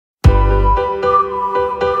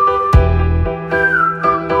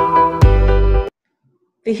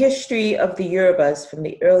The history of the Yorubas from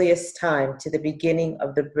the earliest time to the beginning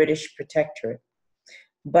of the British protectorate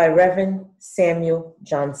by Reverend Samuel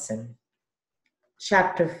Johnson.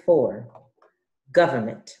 Chapter 4,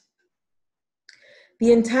 Government.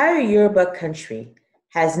 The entire Yoruba country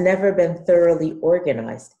has never been thoroughly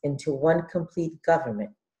organized into one complete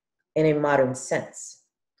government in a modern sense.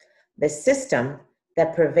 The system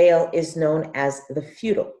that prevails is known as the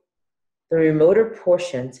feudal. The remoter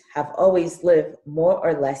portions have always lived more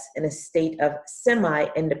or less in a state of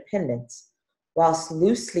semi-independence, whilst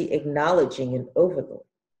loosely acknowledging an overlord.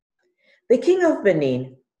 The king of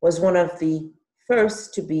Benin was one of the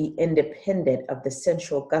first to be independent of the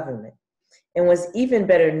central government, and was even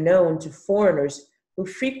better known to foreigners who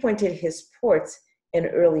frequented his ports in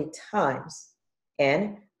early times,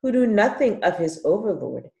 and who knew nothing of his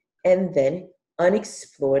overlord and then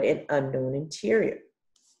unexplored and unknown interior.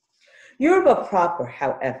 Yoruba proper,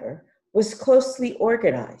 however, was closely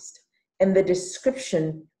organized, and the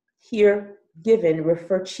description here given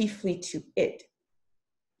refer chiefly to it.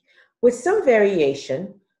 With some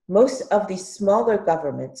variation, most of the smaller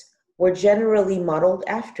governments were generally modeled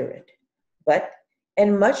after it, but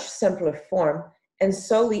in much simpler form and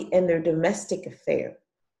solely in their domestic affair.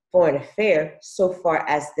 Foreign affair, so far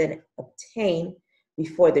as then obtained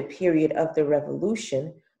before the period of the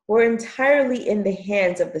Revolution, were entirely in the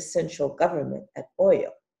hands of the central government at Oyo.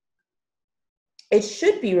 It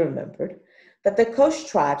should be remembered that the coast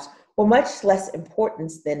tribes were much less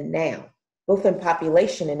important than now, both in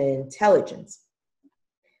population and in intelligence.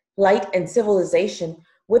 Light and civilization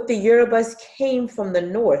with the Yorubas came from the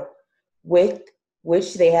north, with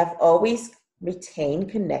which they have always retained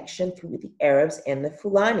connection through the Arabs and the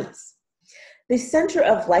Fulanis. The center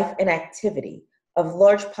of life and activity, of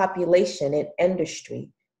large population and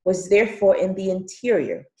industry, was therefore in the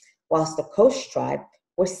interior, whilst the coast tribe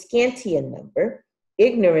was scanty in number,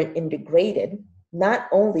 ignorant and degraded, not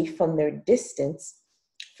only from their distance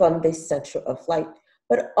from the center of life,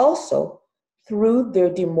 but also through their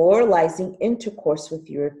demoralizing intercourse with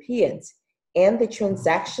Europeans and the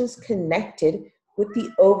transactions connected with the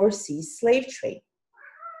overseas slave trade.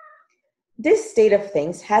 This state of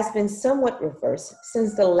things has been somewhat reversed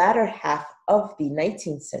since the latter half of the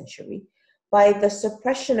 19th century by the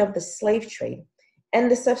suppression of the slave trade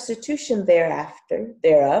and the substitution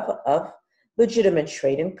thereof of legitimate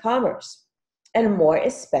trade and commerce, and more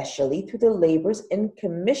especially to the laborers and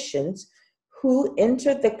commissions who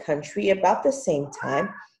entered the country about the same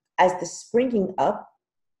time as the springing up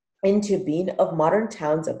into being of modern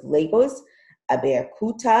towns of Lagos,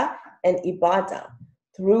 Abeokuta, and Ibadan,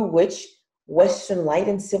 through which Western light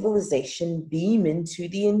and civilization beam into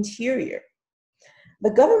the interior. The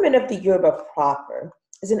government of the Yoruba proper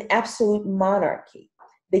is an absolute monarchy.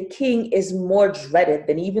 The king is more dreaded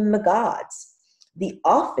than even the gods. The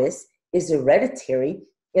office is hereditary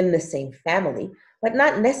in the same family, but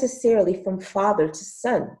not necessarily from father to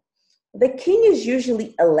son. The king is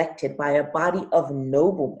usually elected by a body of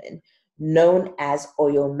noblemen known as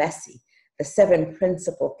Oyomesi, the 7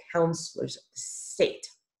 principal counselors of the state.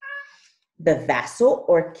 The vassal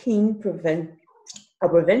or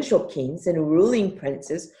provincial kings and ruling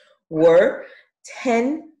princes were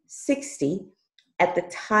 1060 at the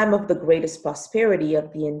time of the greatest prosperity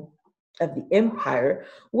of the empire,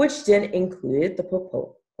 which then included the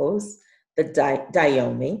Popos, the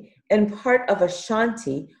Dayome, and part of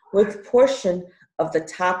Ashanti, with portion of the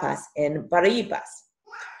Tapas and Baribas.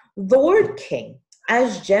 The word king,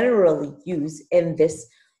 as generally used in this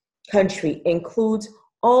country, includes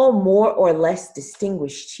all more or less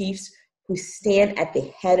distinguished chiefs who stand at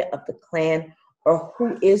the head of the clan, or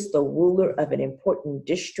who is the ruler of an important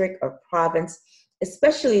district or province,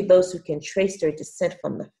 especially those who can trace their descent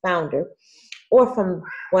from the founder or from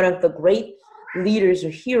one of the great leaders or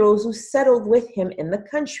heroes who settled with him in the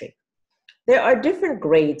country. There are different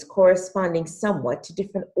grades corresponding somewhat to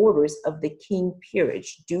different orders of the king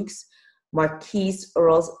peerage: dukes, marquises,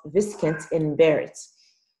 earls, viscounts, and barons.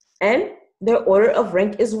 And their order of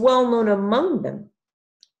rank is well known among them.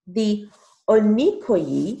 The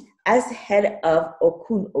Onikoyi, as head of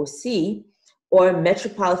Okun Osi, or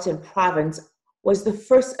metropolitan province, was the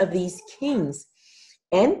first of these kings,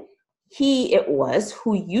 and he it was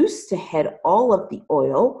who used to head all of the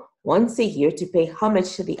oil once a year to pay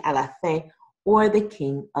homage to the Alafin, or the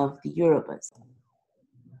king of the Yorubas.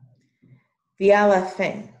 The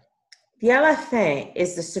Alafin. The Alafin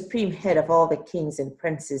is the supreme head of all the kings and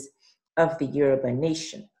princes of the Yoruba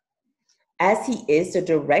nation, as he is the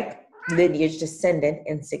direct lineage descendant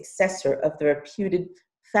and successor of the reputed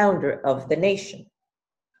founder of the nation.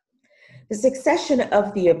 The succession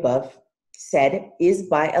of the above said is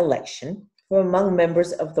by election from among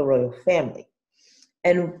members of the royal family,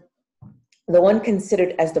 and the one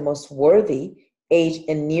considered as the most worthy, age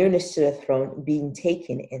and nearness to the throne being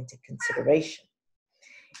taken into consideration.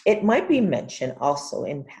 It might be mentioned also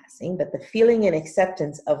in passing that the feeling and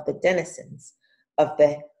acceptance of the denizens of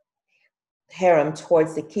the harem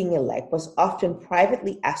towards the king-elect was often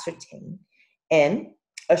privately ascertained and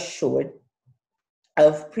assured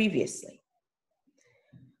of previously.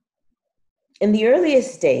 In the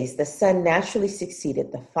earliest days, the son naturally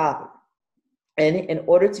succeeded the father, and in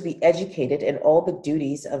order to be educated in all the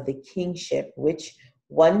duties of the kingship, which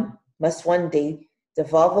one must one day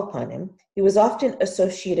devolve upon him, he was often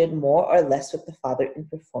associated more or less with the father in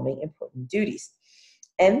performing important duties,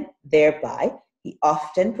 and thereby he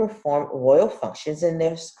often performed royal functions, and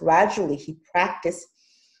thus gradually he practiced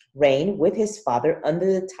reign with his father under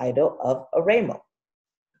the title of Aremo.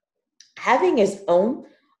 Having his own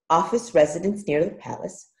office residence near the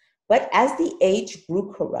palace, but as the age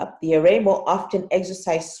grew corrupt, the Aremo often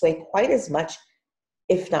exercised sway quite as much,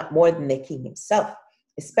 if not more, than the king himself,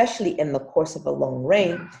 especially in the course of a long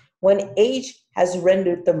reign when age has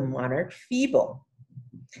rendered the monarch feeble.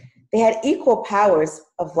 They had equal powers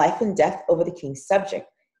of life and death over the king's subject,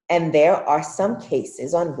 and there are some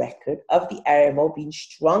cases on record of the Aremo being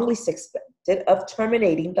strongly suspected of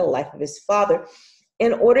terminating the life of his father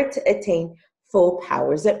in order to attain full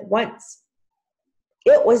powers at once.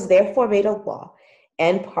 It was therefore made a law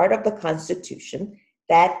and part of the Constitution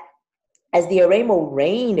that as the Aremo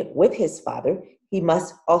reigned with his father, he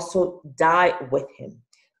must also die with him.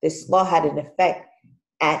 This law had an effect,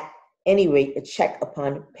 at any rate, a check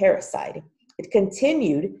upon parricide. It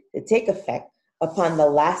continued to take effect upon the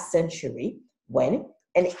last century when,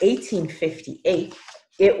 in 1858,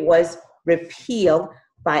 it was repealed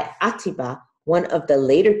by Atiba, one of the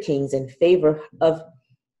later kings, in favor of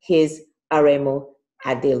his Aremo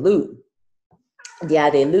Adelu. The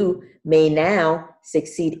Adelu may now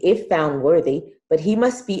succeed if found worthy, but he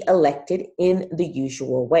must be elected in the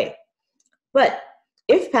usual way. But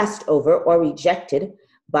if passed over or rejected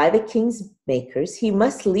by the king's makers, he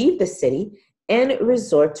must leave the city and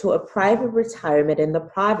resort to a private retirement in the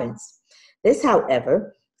province. This,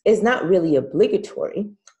 however, is not really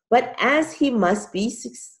obligatory, but as he must be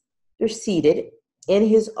succeeded in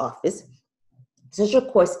his office, such a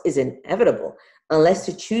course is inevitable unless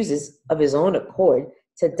he chooses of his own accord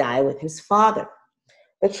to die with his father.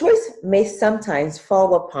 The choice may sometimes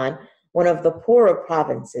fall upon one of the poorer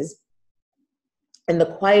provinces in the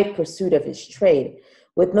quiet pursuit of his trade,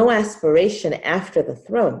 with no aspiration after the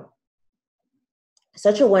throne.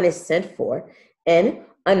 Such a one is sent for and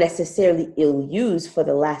unnecessarily ill-used for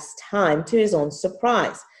the last time to his own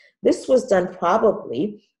surprise. This was done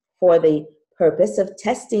probably for the purpose of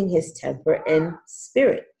testing his temper and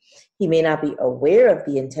spirit. He may not be aware of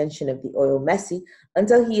the intention of the Oyomesi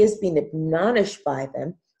until he has been admonished by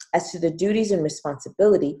them as to the duties and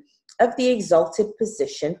responsibility of the exalted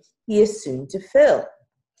position he is soon to fill.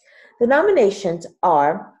 The nominations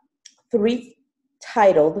are three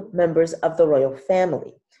titled members of the royal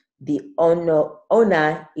family: the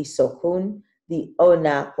Ona Isokun, the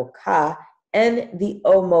Ona Hoka, and the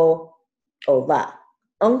Omo Ola,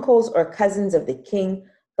 uncles or cousins of the king,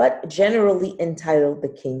 but generally entitled the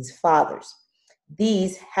king's fathers.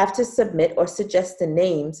 These have to submit or suggest the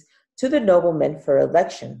names to the noblemen for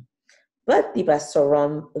election, but the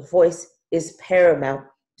Basoron voice is paramount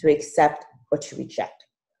to accept or to reject.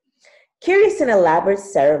 Curious and elaborate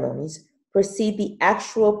ceremonies precede the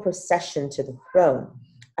actual procession to the throne.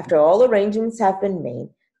 After all arrangements have been made,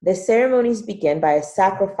 the ceremonies begin by a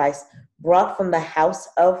sacrifice brought from the house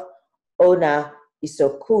of Ona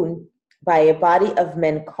Isokun by a body of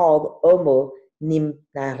men called Omo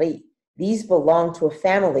Nimnari. These belong to a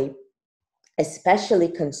family especially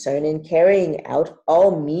concerned in carrying out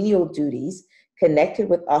all menial duties connected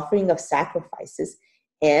with offering of sacrifices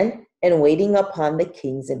and waiting upon the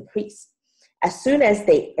kings and priests. As soon as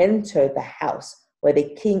they enter the house where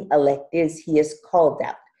the king-elect is, he is called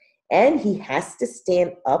out, and he has to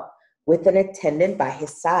stand up with an attendant by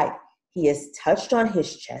his side. He is touched on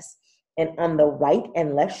his chest and on the right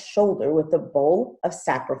and left shoulder with a bowl of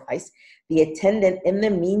sacrifice, the attendant in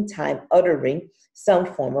the meantime uttering some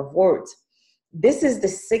form of words. This is the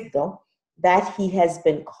signal that he has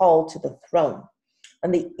been called to the throne.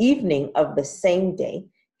 On the evening of the same day,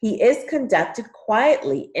 he is conducted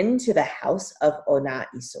quietly into the house of Ona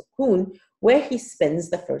Isokun, where he spends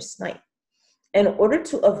the first night. In order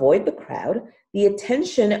to avoid the crowd, the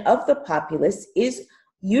attention of the populace is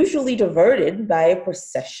usually diverted by a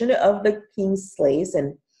procession of the king's slaves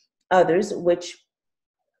and others, which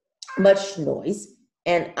much noise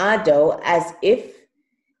and ado, as if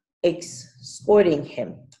escorting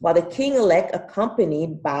him, while the king-elect,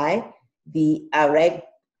 accompanied by the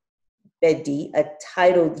Aregbedi, a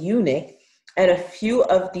titled eunuch, and a few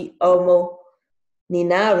of the Omo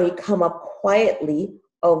Ninari, come up quietly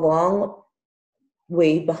a long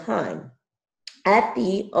way behind. At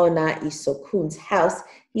the Ona Isokun's house,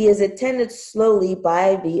 he is attended slowly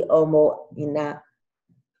by the Omo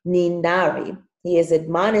Ninari. He is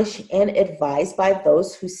admonished and advised by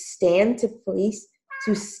those who stand to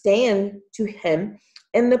him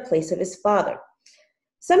in the place of his father.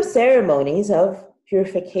 Some ceremonies of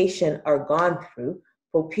purification are gone through.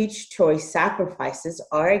 Propitiatory sacrifices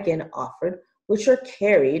are again offered, which are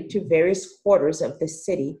carried to various quarters of the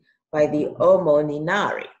city by the Omo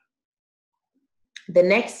Ninari. The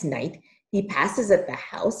next night, he passes at the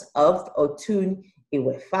house of Otun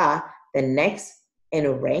Iwefa, the next in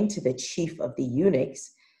rank to the chief of the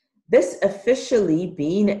eunuchs. This officially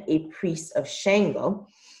being a priest of Shango,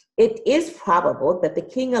 it is probable that the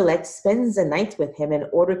king-elect spends the night with him in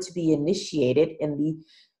order to be initiated in the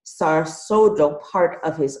Sarsodo part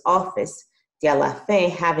of his office,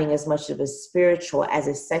 Dialafin having as much of a spiritual as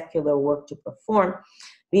a secular work to perform,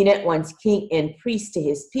 being at once king and priest to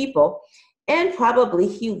his people, and probably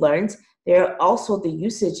he learns there are also the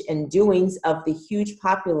usage and doings of the huge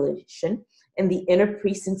population in the inner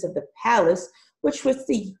precincts of the palace, which with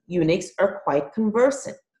the eunuchs are quite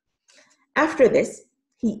conversant. After this,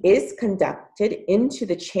 he is conducted into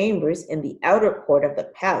the chambers in the outer court of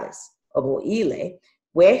the palace, Oboile,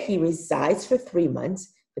 where he resides for 3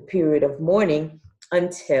 months, the period of mourning,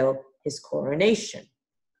 until his coronation.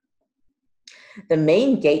 The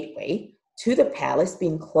main gateway to the palace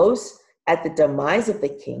being closed at the demise of the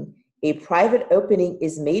king, a private opening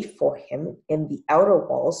is made for him in the outer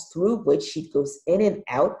walls through which he goes in and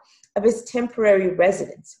out of his temporary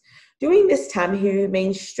residence. During this time, he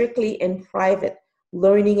remains strictly in private,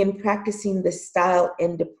 learning and practicing the style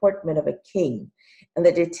and deportment of a king and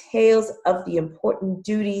the details of the important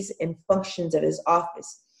duties and functions of his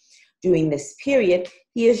office. During this period,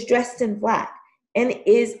 he is dressed in black and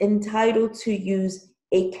is entitled to use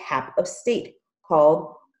a cap of state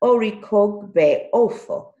called Orikogbe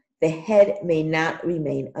Ofo. The head may not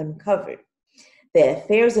remain uncovered. The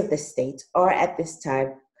affairs of the state are at this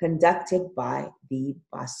time conducted by the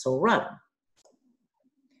Basoran.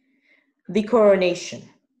 The coronation.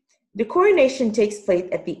 The coronation takes place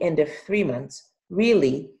at the end of 3 months,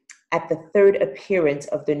 really at the third appearance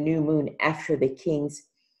of the new moon after the king's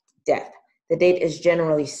death. The date is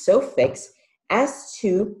generally so fixed as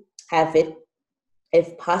to have it,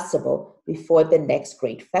 if possible, before the next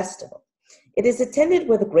great festival. It is attended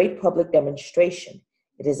with a great public demonstration.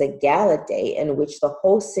 It is a gala day in which the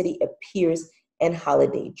whole city appears in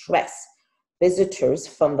holiday dress. Visitors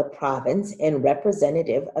from the province and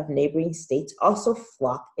representative of neighboring states also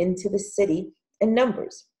flock into the city in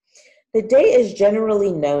numbers. The day is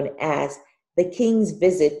generally known as the king's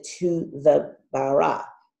visit to the Bara.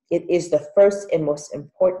 It is the first and most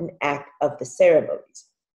important act of the ceremonies.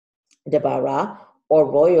 The Bara,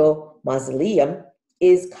 or royal mausoleum,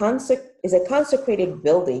 is a consecrated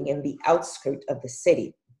building in the outskirts of the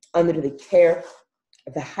city, under the care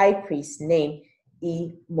of the high priest named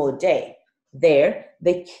Imode. There,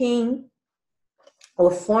 the king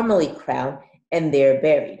was formally crowned and there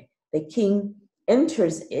buried. The king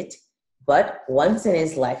enters it but once in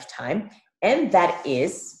his lifetime, and that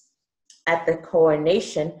is at the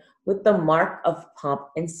coronation with the mark of pomp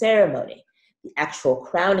and ceremony. The actual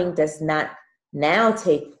crowning does not now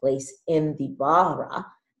take place in the Bara,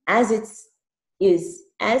 as it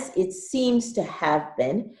seems to have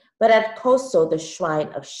been, but at Koso, the shrine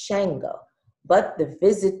of Shango. But the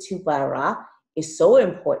visit to Bara is so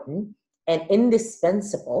important and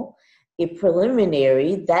indispensable a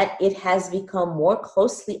preliminary that it has become more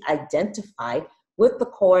closely identified with the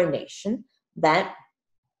coronation than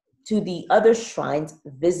to the other shrines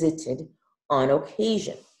visited on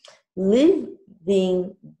occasion.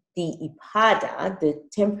 Leaving the Ipada, the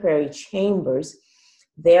temporary chambers,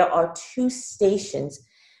 there are 2 stations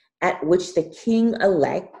at which the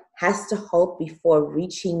king-elect has to halt before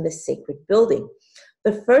reaching the sacred building.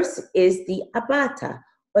 The first is the Abata,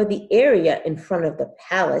 or the area in front of the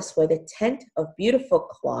palace where the tent of beautiful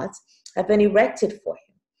cloths have been erected for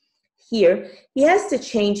him. Here, he has to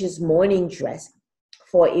change his mourning dress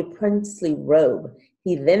for a princely robe.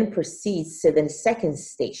 He then proceeds to the second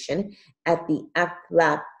station at the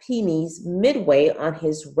Aplapinis midway on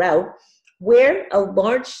his route, where a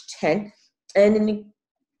large tent and an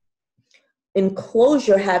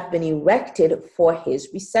enclosure have been erected for his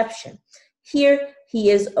reception. Here he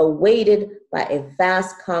is awaited by a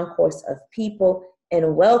vast concourse of people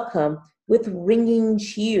and welcomed with ringing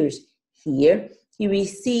cheers. Here, he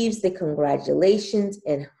receives the congratulations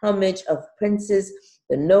and homage of princes,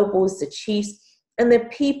 the nobles, the chiefs, and the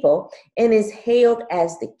people, and is hailed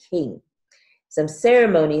as the king. Some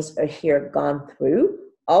ceremonies are here gone through,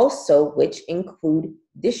 also which include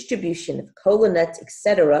distribution of kola nuts,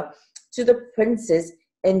 etc., to the princes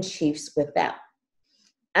and chiefs without.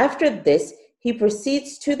 After this, he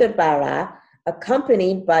proceeds to the bara,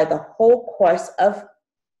 accompanied by the whole course of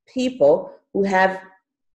people who have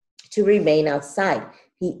to remain outside.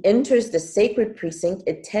 He enters the sacred precinct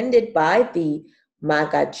attended by the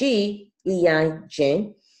Magaji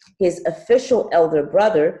Iyajin, his official elder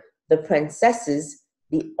brother, the princesses,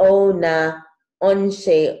 the Ona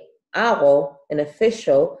Onshe Aro, an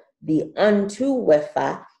official, the Untu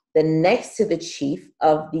Wefa, the next to the chief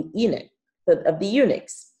of the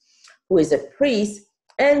eunuchs, who is a priest,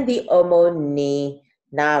 and the Omoni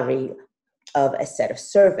Nari of a set of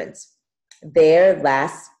servants. There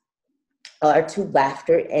last are to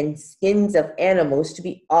laughter and skins of animals to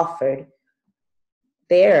be offered.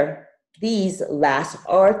 There, these last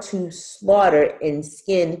are to slaughter and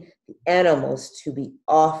skin the animals to be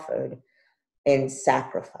offered in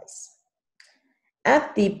sacrifice.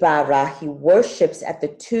 At the bara, he worships at the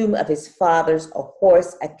tomb of his fathers, a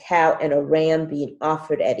horse, a cow, and a ram being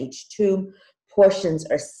offered at each tomb. Portions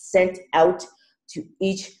are sent out to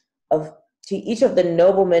each of the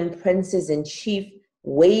noblemen, princes, and chief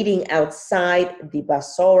waiting outside the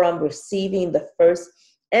basoram, receiving the first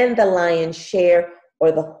and the lion's share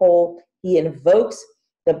or the whole. He invokes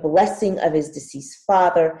the blessing of his deceased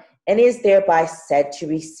father and is thereby said to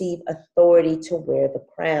receive authority to wear the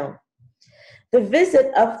crown. The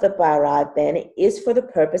visit of the bara, then, is for the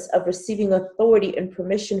purpose of receiving authority and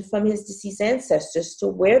permission from his deceased ancestors to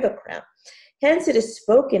wear the crown. Hence, it is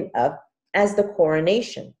spoken of as the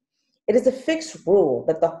coronation. It is a fixed rule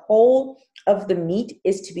that the whole of the meat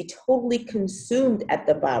is to be totally consumed at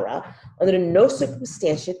the bara. Under no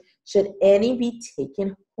circumstance should any be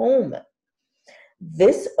taken home.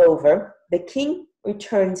 This over, the king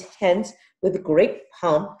returns hence with great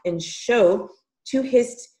pomp and show to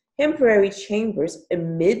his temporary chambers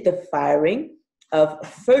amid the firing of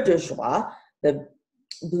feu de joie, the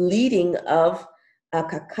bleeding of a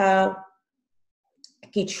cacao,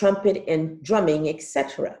 trumpet and drumming,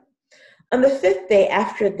 etc. On the 5th day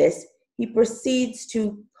after this, he proceeds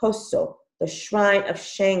to Koso, the shrine of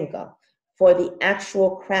Shanga, for the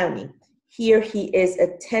actual crowning. Here he is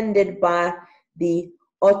attended by the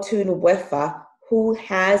Otun Wefa, who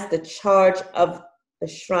has the charge of the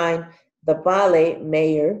shrine, the Bale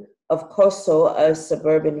mayor of Koso, a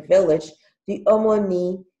suburban village, the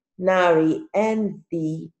Omoni Nari, and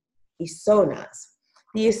the Isonas.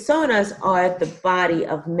 The Isonas are the body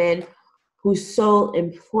of men whose sole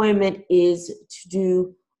employment is to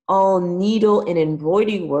do all needle and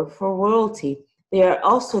embroidery work for royalty. They are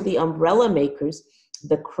also the umbrella makers,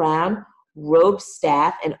 the crown, robe,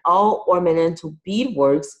 staff, and all ornamental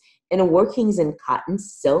beadworks and workings in cotton,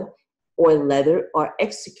 silk, or leather are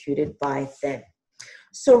executed by them.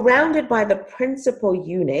 Surrounded by the principal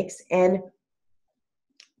eunuchs and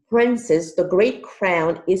princes, the great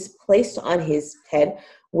crown is placed on his head,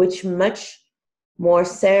 which much more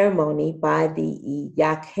ceremony by the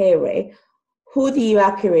Yakere, who the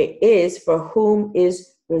Yakere is, for whom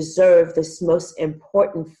is reserved this most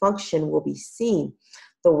important function will be seen.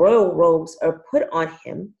 The royal robes are put on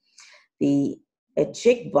him, the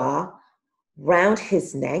ejigba round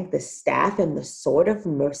his neck, the staff and the sword of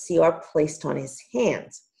mercy are placed on his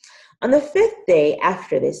hands. On the 5th day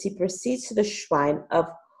after this, he proceeds to the shrine of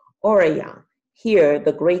Orayan. Here,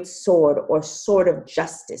 the great sword or sword of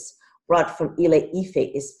justice brought from Ile Ife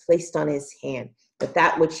is placed on his hand, but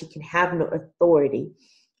that which he can have no authority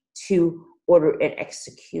to order an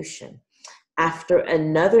execution. After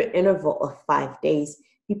another interval of 5 days,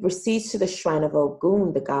 he proceeds to the shrine of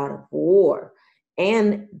Ogun, the god of war,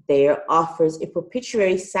 and there offers a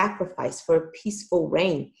propitiatory sacrifice for a peaceful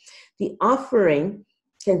reign. The offering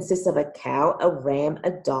consists of a cow, a ram,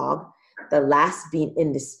 a dog, the last being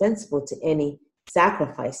indispensable to any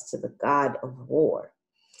sacrifice to the god of war.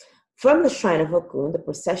 From the shrine of Ogun, the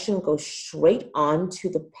procession goes straight on to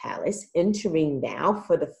the palace, entering now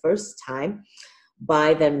for the first time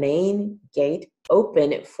by the main gate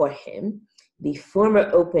open for him, the former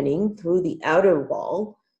opening through the outer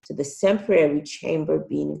wall to the temporary chamber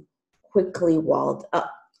being quickly walled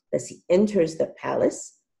up. Thus he enters the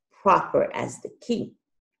palace proper as the king.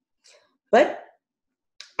 But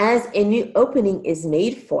as a new opening is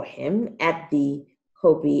made for him at the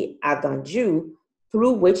Kobi Aganju,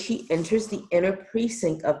 through which he enters the inner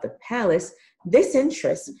precinct of the palace, this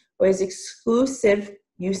entrance, or his exclusive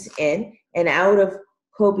use in, and out of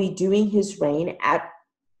Kobe doing his reign at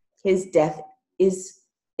his death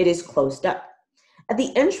it is closed up. At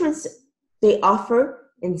the entrance, they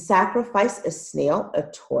offer in sacrifice a snail, a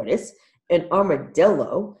tortoise, an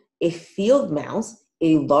armadillo, a field mouse,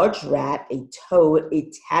 a large rat, a toad, a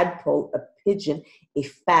tadpole, a pigeon, a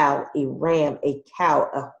fowl, a ram, a cow,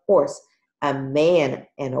 a horse, a man,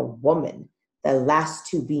 and a woman, the last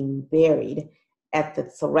two being buried at the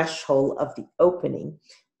threshold of the opening.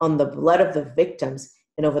 On the blood of the victims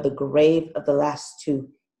and over the grave of the last two,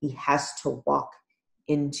 he has to walk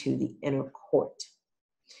into the inner court.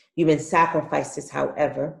 Human sacrifices,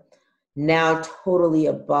 however, now totally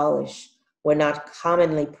abolished, were not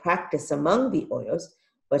commonly practiced among the Oyos,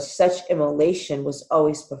 but such immolation was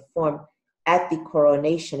always performed at the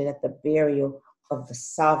coronation and at the burial of the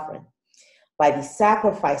sovereign. By these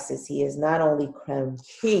sacrifices, he is not only crowned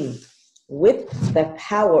king with the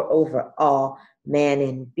power over all man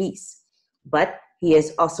and beast, but he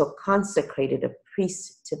is also consecrated a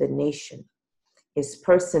priest to the nation. His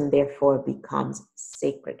person, therefore, becomes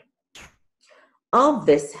sacred. All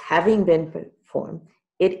this having been performed,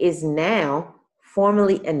 it is now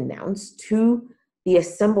formally announced to the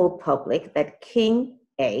assembled public that King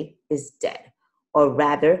A is dead, or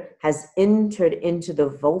rather has entered into the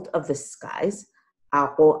vault of the skies,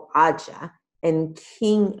 Aho Aja, and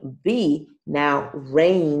King B now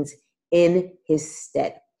reigns in his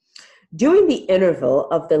stead. During the interval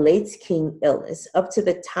of the late king's illness, up to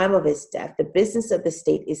the time of his death, the business of the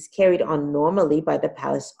state is carried on normally by the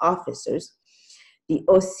palace officers, the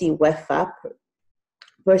Osiwefa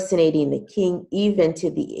personating the king, even to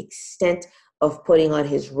the extent of putting on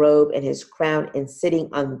his robe and his crown and sitting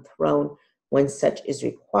on the throne when such is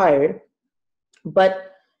required.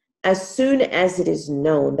 But as soon as it is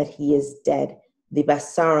known that he is dead, the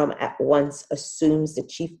Basaram at once assumes the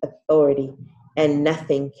chief authority, and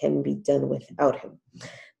nothing can be done without him.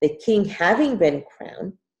 The king having been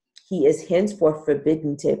crowned, he is henceforth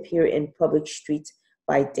forbidden to appear in public streets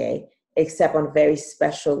by day, except on very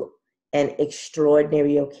special and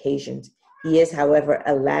extraordinary occasions. He is, however,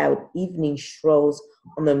 allowed evening strolls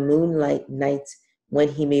on the moonlight nights when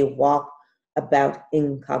he may walk about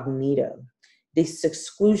incognito. This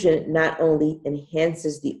exclusion not only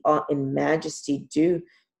enhances the awe and majesty due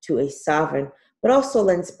to a sovereign, but also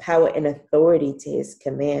lends power and authority to his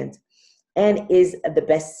command, and is the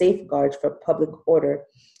best safeguard for public order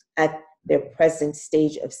at their present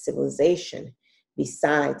stage of civilization.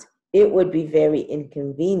 Besides, it would be very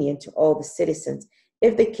inconvenient to all the citizens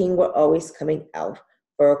if the king were always coming out,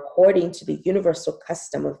 for according to the universal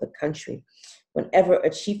custom of the country, whenever a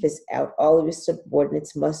chief is out, all of his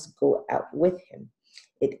subordinates must go out with him.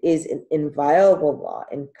 It is an inviolable law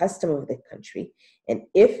and custom of the country, and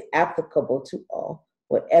if applicable to all,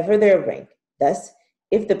 whatever their rank. Thus,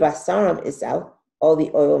 if the Basaram is out, all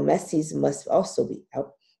the Oyomesis must also be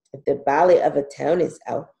out. If the Bale of a town is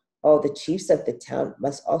out, all the chiefs of the town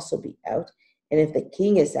must also be out. And if the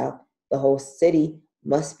king is out, the whole city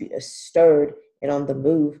must be astirred and on the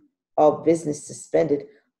move, all business suspended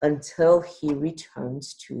until he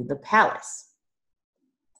returns to the palace.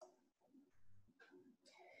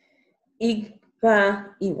 Igba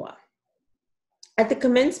Iwa. At the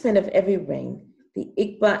commencement of every reign, the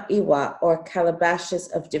Igba Iwa, or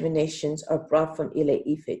calabashes of divinations, are brought from Ile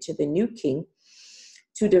Ife to the new king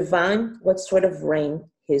to divine what sort of reign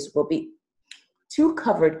his will be. Two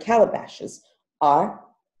covered calabashes are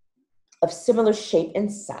of similar shape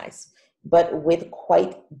and size, but with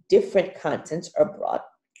quite different contents, are brought,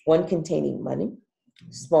 one containing money,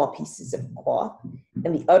 small pieces of cloth,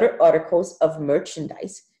 and the other articles of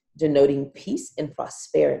merchandise denoting peace and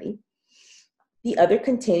prosperity, the other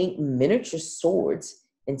containing miniature swords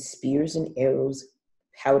and spears and arrows,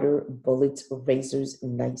 powder, bullets, razors,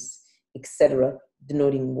 knives, etc.,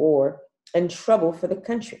 denoting war and trouble for the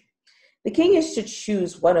country. The king is to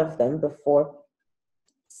choose one of them before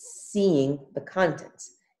seeing the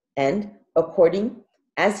contents, and according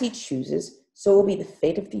as he chooses, so will be the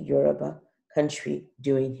fate of the Yoruba country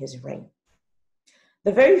during his reign.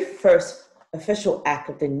 The very first official act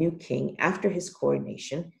of the new king after his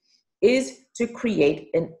coronation is to create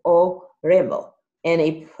an Oremo and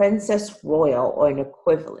a princess royal or an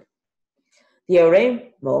equivalent. The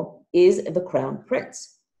Oremo is the crown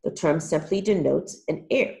prince. The term simply denotes an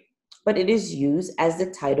heir, but it is used as the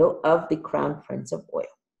title of the crown prince of Oyo.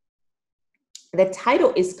 The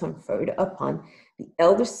title is conferred upon the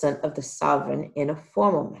elder son of the sovereign in a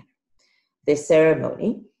formal manner. This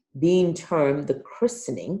ceremony, being termed the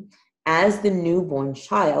christening, as the newborn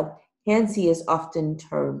child, hence he is often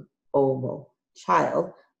termed Omo,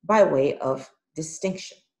 child, by way of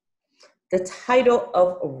distinction. The title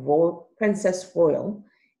of Princess Royal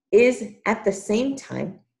is at the same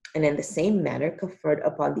time and in the same manner conferred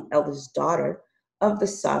upon the eldest daughter of the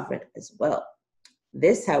sovereign as well.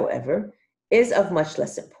 This, however, is of much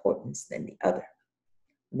less importance than the other.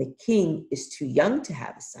 When the king is too young to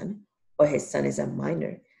have a son, or his son is a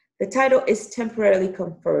minor, the title is temporarily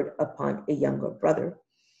conferred upon a younger brother,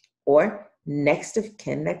 or next of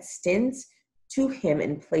kin that stands to him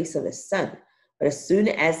in place of his son. But as soon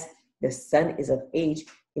as the son is of age,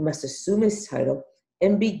 he must assume his title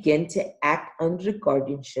and begin to act under the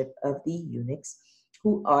guardianship of the eunuchs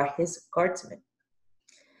who are his guardsmen.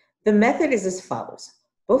 The method is as follows.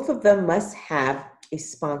 Both of them must have a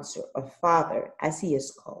sponsor or father, as he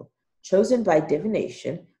is called, chosen by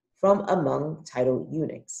divination from among titled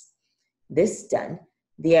eunuchs. This done,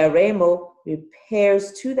 the Aremo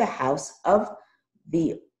repairs to the house of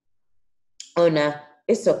the Ona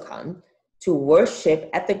Isokan to worship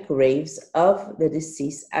at the graves of the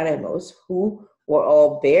deceased Aremos, who were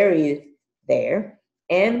all buried there,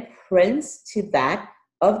 and prints to that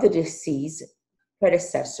of the deceased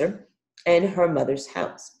predecessor and her mother's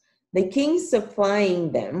house, the king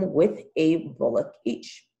supplying them with a bullock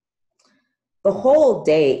each. The whole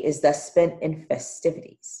day is thus spent in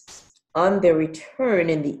festivities. On their return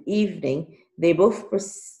in the evening, they both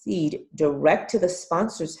proceed direct to the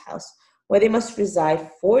sponsor's house, where they must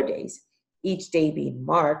reside 4 days, each day being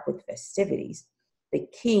marked with festivities, the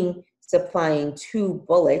king supplying 2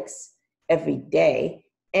 bullocks every day,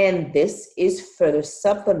 and this is further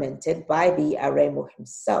supplemented by the Aremo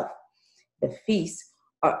himself. The feasts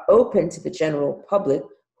are open to the general public.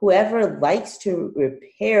 Whoever likes to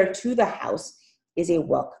repair to the house is a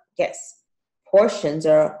welcome guest. Portions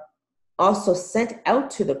are also sent out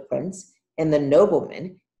to the prince and the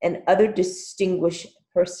noblemen and other distinguished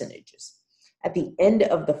personages. At the end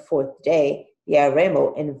of the 4th day, the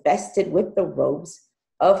Aremo, invested with the robes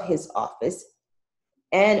of his office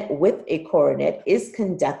and with a coronet, is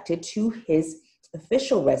conducted to his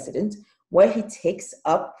official residence, where he takes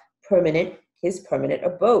up his permanent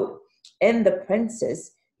abode, and the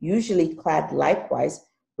princess, usually clad likewise,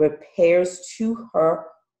 repairs to her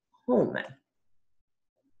home.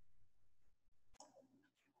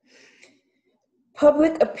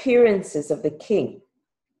 Public appearances of the king.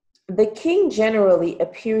 The king generally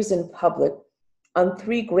appears in public on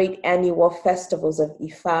 3 great annual festivals of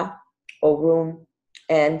Ifa, Orun,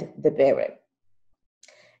 and the Bere.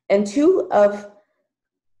 And two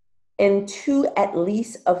at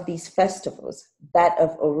least of these festivals, that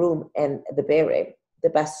of Orun and the Bere, the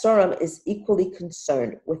Basorum is equally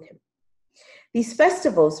concerned with him. These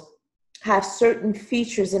festivals have certain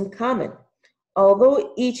features in common.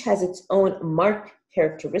 Although each has its own marked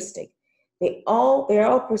characteristic, they are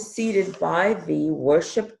all preceded by the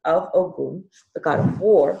worship of Ogun, the god of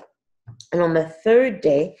war, and on the 3rd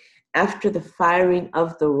day, after the firing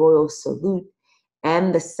of the royal salute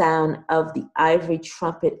and the sound of the ivory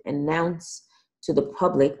trumpet announce to the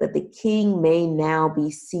public that the king may now be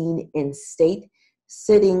seen in state,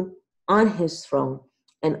 sitting on his throne,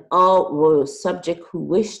 and all royal subjects who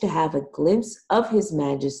wish to have a glimpse of his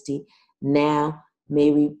majesty now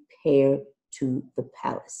may repair to the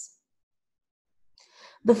palace.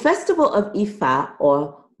 The festival of Ifa,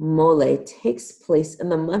 or Mole, takes place in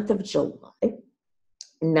the month of July,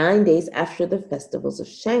 9 days after the festivals of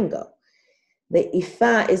Shango. The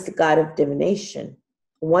Ifa is the god of divination.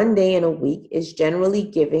 1 day in a week is generally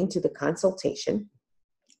given to the consultation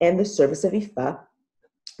and the service of Ifa,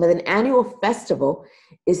 but an annual festival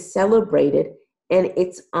is celebrated in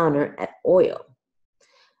its honor at Oyo.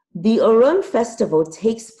 The Orun festival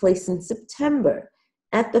takes place in September.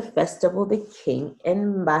 At the festival, the king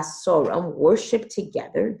and Basorum worship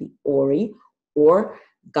together the Ori, or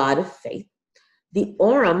god of faith. The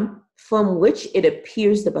Orum, from which it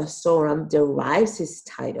appears the Basorum derives his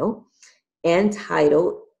name and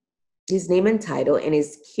title, and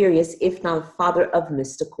is curious, if not father of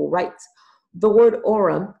mystical rites. The word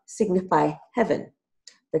Orum signifies heaven.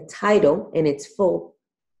 The title in its full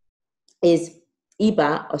is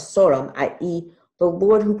Iba Osorum, i.e., the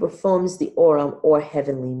Lord who performs the Orum, or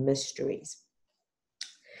heavenly mysteries.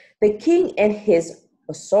 The king and his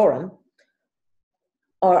Osorum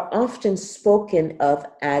are often spoken of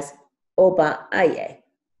as Oba Aye,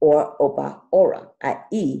 or Oba Orum,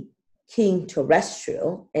 i.e., king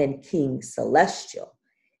terrestrial and king celestial,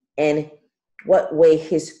 and what way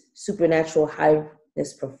his supernatural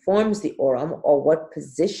highness performs the Orum, or what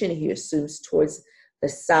position he assumes towards the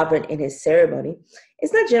sovereign in his ceremony,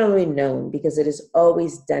 is not generally known because it is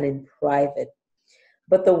always done in private.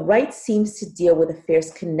 But the rite seems to deal with affairs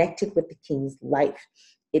connected with the king's life,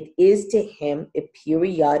 It is to him a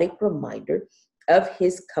periodic reminder of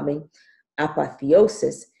his coming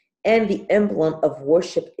apotheosis, and the emblem of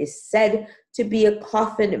worship is said to be a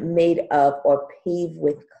coffin made of or paved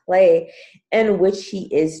with clay in which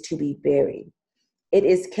he is to be buried. It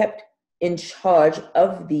is kept in charge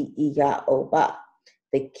of the Iyaoba,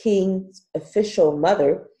 the king's official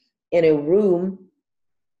mother, in a room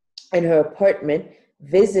in her apartment,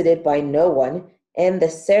 visited by no one, and the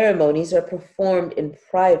ceremonies are performed in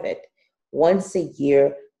private once a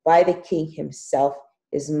year by the king himself,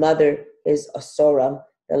 his mother, his osoram,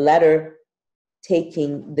 the latter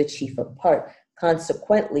taking the chief part.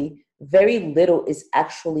 Consequently, very little is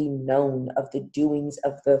actually known of the doings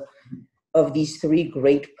of these three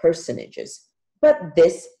great personages. But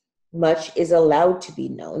this much is allowed to be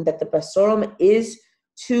known, that the Basorum is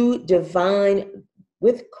to divine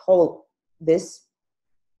with kola nuts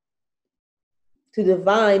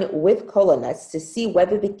to see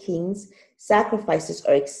whether the king's sacrifices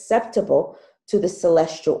are acceptable to the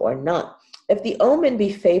celestial or not. If the omen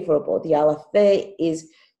be favorable, the alafe is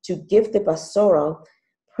to give the Basorum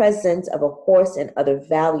presents of a horse and other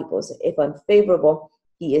valuables. If unfavorable,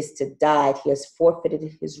 he is to die. He has forfeited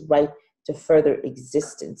his right to further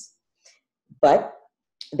existence. But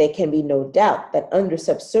there can be no doubt that under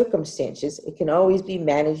such circumstances, it can always be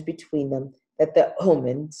managed between them that the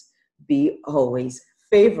omens be always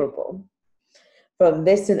favorable. From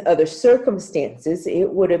this and other circumstances, it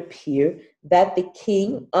would appear that the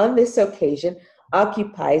king on this occasion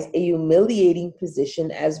occupies a humiliating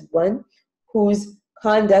position as one whose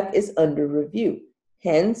conduct is under review.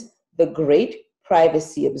 Hence, the great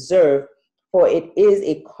privacy observed, for it is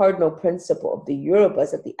a cardinal principle of the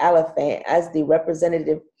Yorubas that the Alaafin, as the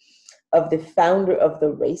representative of the founder of the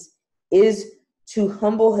race, is to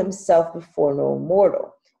humble himself before no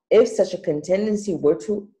mortal. If such a contingency were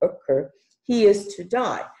to occur, he is to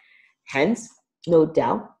die. Hence, no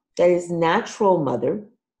doubt that his natural mother,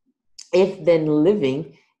 if then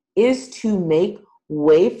living, is to make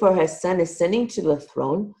way for her son ascending to the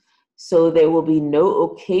throne, so there will be no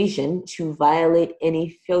occasion to violate any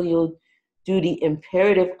filial duty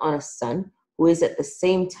imperative on a son who is at the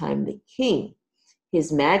same time the king.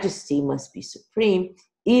 His majesty must be supreme,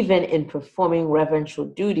 even in performing reverential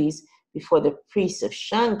duties before the priests of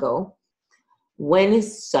Shango. When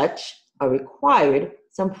such are required,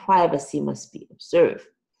 some privacy must be observed.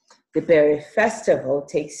 The Berry Festival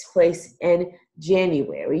takes place in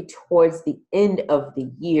January, towards the end of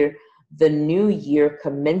the year, the new year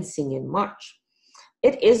commencing in March.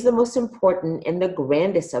 It is the most important and the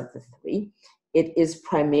grandest of the three. It is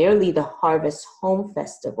primarily the harvest home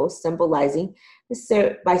festival, symbolizing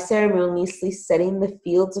by ceremoniously setting the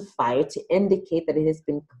fields afire to indicate that it has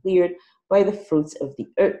been cleared by the fruits of the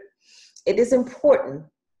earth. It is important,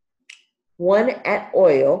 one at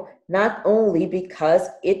oil, not only because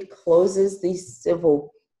it closes the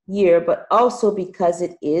civil year, but also because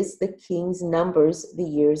it is the king's numbers the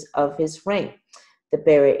years of his reign. The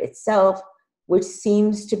berry itself, which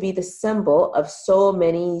seems to be the symbol of so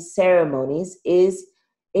many ceremonies, is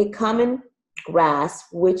a common grass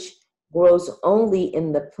which grows only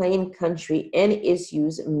in the plain country and is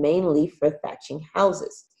used mainly for thatching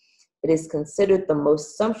houses. It is considered the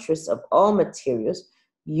most sumptuous of all materials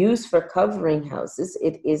used for covering houses.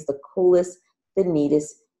 It is the coolest, the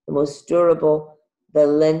neatest, the most durable,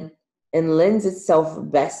 and lends itself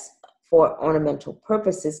best for ornamental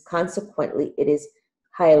purposes. Consequently, it is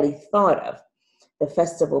highly thought of. The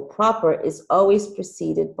festival proper is always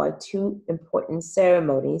preceded by two important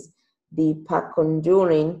ceremonies, the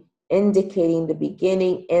pakunduring, indicating the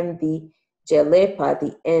beginning, and the jelepa,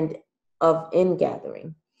 the end of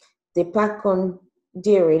ingathering. The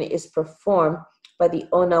pakunduring is performed by the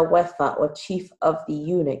Onawefa, or chief of the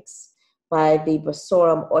eunuchs, by the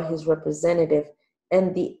Basorum, or his representative,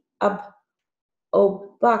 and the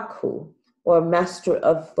Obaku, or master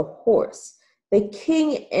of the horse. The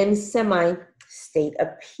king in semi-state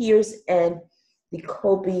appears in the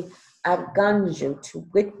Kobe Aganju to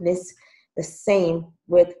witness the same,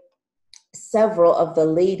 with several of the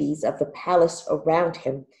ladies of the palace around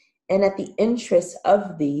him, and at the entrance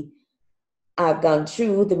of the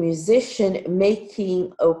Aganju, the musician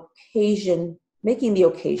making the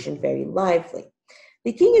occasion very lively.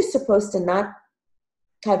 The king is supposed to not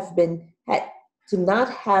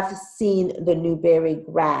have seen the new berry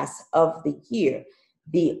grass of the year.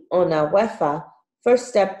 The Onawefa first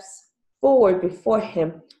steps forward before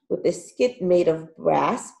him with a skit made of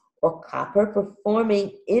brass or copper,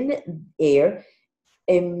 performing in air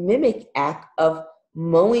a mimic act of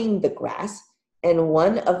mowing the grass, and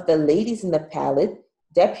one of the ladies in the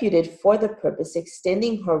deputed for the purpose,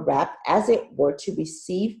 extending her wrap as it were to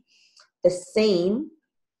receive the same,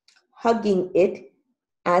 hugging it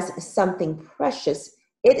as something precious.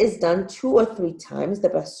 It is done 2 or 3 times. The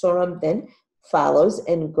Basoram then follows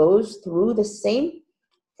and goes through the same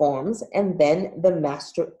forms, and then the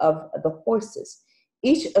master of the horses.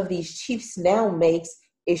 Each of these chiefs now makes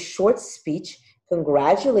a short speech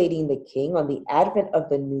congratulating the king on the advent of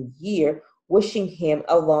the new year, wishing him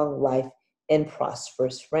a long life and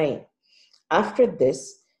prosperous reign. After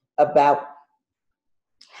this, about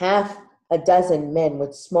half a dozen men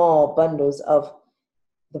with small bundles of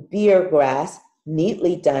the beer grass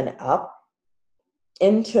neatly done up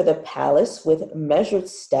enter the palace with measured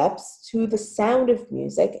steps to the sound of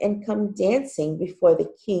music and come dancing before the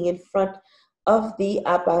king in front of the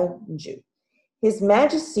Abanju. His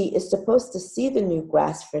Majesty is supposed to see the new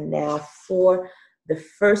grass for the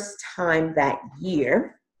first time that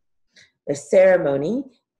year. The ceremony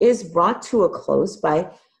is brought to a close by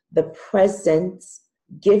the presents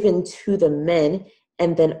given to the men,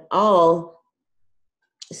 and then all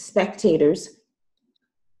spectators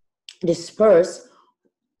disperse.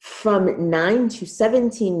 From 9 to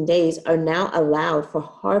 17 days are now allowed for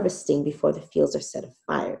harvesting before the fields are set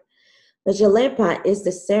afire. The Jalepa is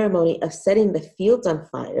the ceremony of setting the fields on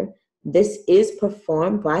fire. This is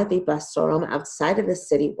performed by the Basoram outside of the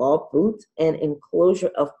city wall, booth and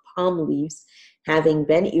enclosure of palm leaves having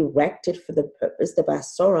been erected for the purpose. The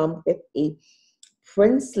Basoram, with a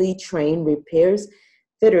princely train, repairs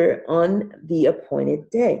thither on the appointed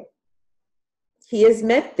day. He is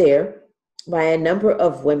met there by a number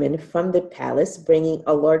of women from the palace, bringing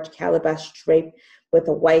a large calabash draped with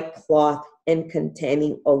a white cloth and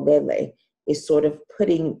containing olele, a sort of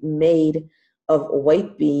pudding made of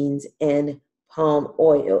white beans and palm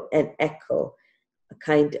oil, and echo, a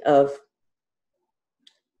kind of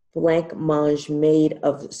blancmange made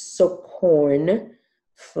of corn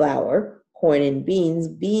flour, corn and beans,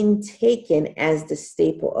 being taken as the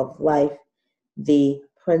staple of life, the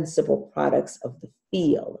principal products of the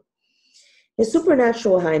field. His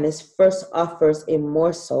Supernatural Highness first offers a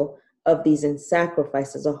morsel of these in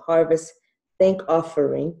sacrifice as a harvest thank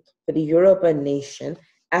offering for the Yoruba nation,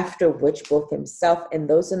 after which both himself and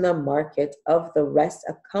those in the market of the rest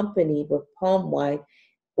accompanied with palm wine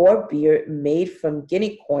or beer made from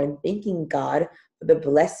guinea corn, thanking God for the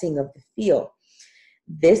blessing of the field.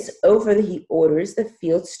 This over, he orders the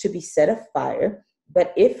fields to be set afire,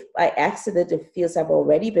 but if by accident the fields have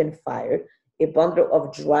already been fired, a bundle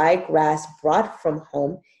of dry grass brought from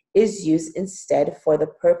home is used instead for the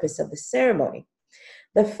purpose of the ceremony.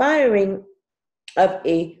 The firing of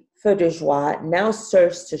a feu de joie now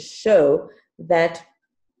serves to show that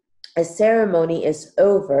a ceremony is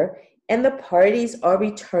over and the parties are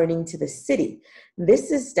returning to the city.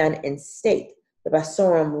 This is done in state. The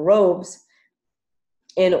Basoram robes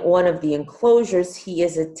in one of the enclosures. He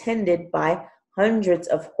is attended by hundreds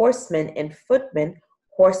of horsemen and footmen,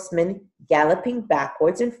 horsemen galloping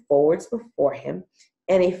backwards and forwards before him,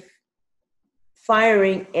 and a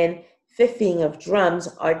firing and fiffing of drums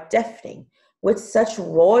are deafening. With such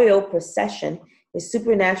royal procession, His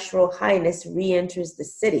Supernatural Highness re-enters the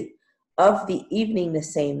city. Of the evening the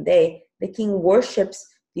same day, the king worships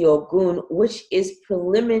the Ogun, which is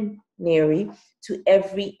preliminary to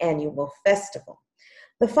every annual festival.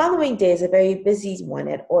 The following day is a very busy one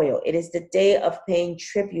at Oyo. It is the day of paying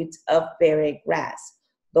tribute of bere grass.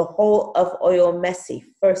 The whole of Oyo Messi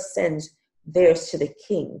first sends theirs to the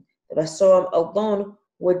king. The Basoram alone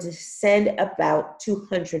would send about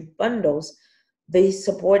 200 bundles. The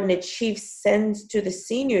subordinate chiefs send to the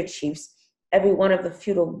senior chiefs, every one of the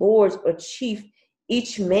feudal lords or chief,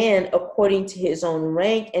 each man according to his own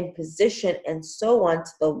rank and position, and so on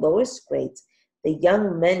to the lowest grades, the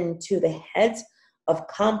young men to the heads of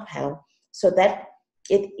compound, so that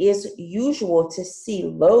it is usual to see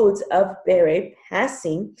loads of bere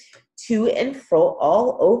passing to and fro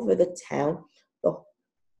all over the town the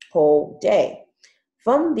whole day.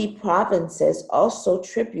 From the provinces also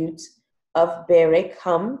tributes of bere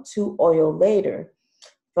come to Oyo later.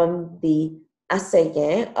 From the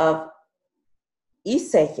Asayan of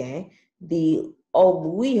Isayan, the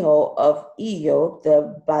Oluiho of Iyo,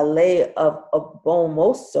 the Ballet of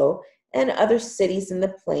Obomoso, and other cities in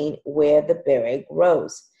the plain where the bere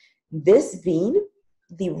grows. This being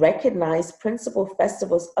the recognized principal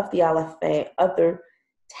festivals of the Alafin, other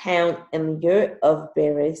town and year of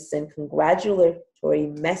bere send congratulatory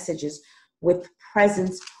messages with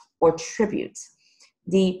presents or tributes.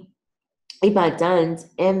 The Ibadans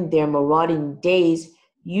and their marauding days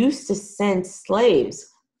used to send slaves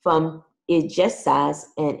from Ijesas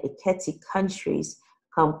and Iketi countries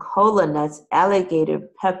come cola nuts, alligator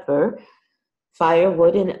pepper,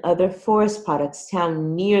 firewood, and other forest products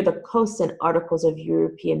found near the coast and articles of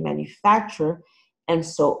European manufacture, and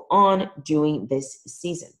so on during this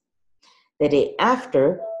season. The day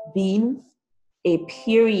after, being a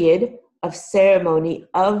period of ceremony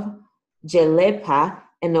of Jelepa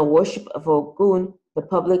and the worship of Ogun, the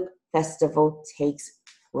public festival takes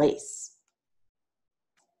place.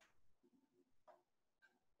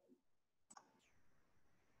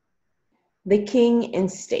 The king in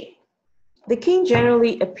state. The king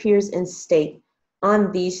generally appears in state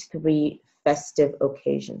on these three festive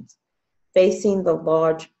occasions. Facing the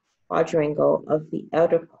large quadrangle of the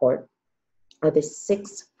outer court are the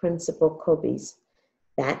six principal kobis.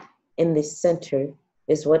 That in the center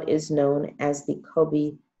is what is known as the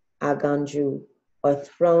kobi aganju, or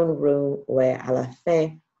throne room, where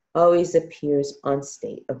Alaafin always appears on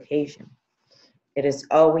state occasion. It is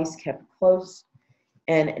always kept close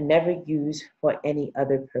and never used for any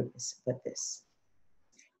other purpose but this.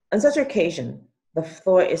 On such occasion, the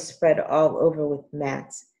floor is spread all over with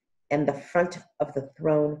mats, and the front of the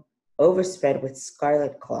throne overspread with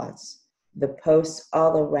scarlet cloths. The posts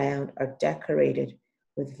all around are decorated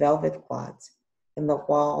with velvet cloths, and the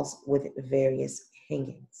walls with various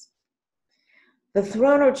hangings. The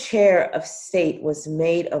throne or chair of state was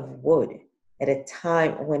made of wood at a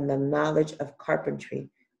time when the knowledge of carpentry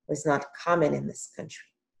was not common in this country.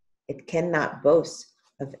 It cannot boast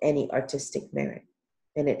of any artistic merit,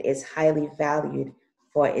 and it is highly valued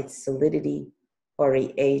for its solidity,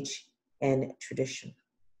 hoary age, and tradition.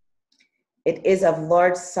 It is of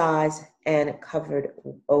large size and covered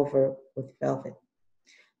over with velvet.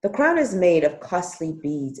 The crown is made of costly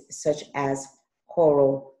beads such as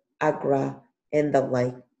coral, agra, and the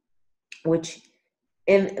like, which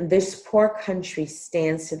in this poor country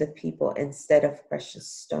stands to the people instead of precious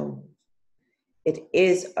stones. It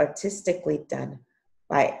is artistically done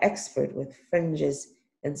by expert with fringes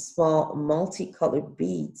and small multicolored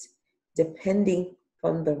beads depending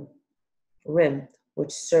from the rim,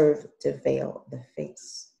 which serve to veil the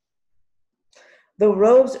face. The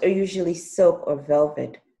robes are usually silk or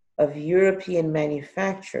velvet of European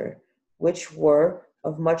manufacture, which were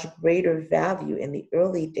of much greater value in the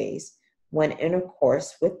early days when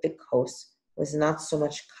intercourse with the coast was not so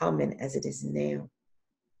much common as it is now.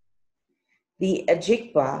 The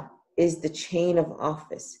ajikba is the chain of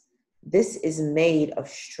office. This is made of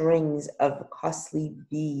strings of costly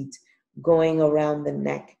beads going around the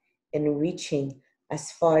neck and reaching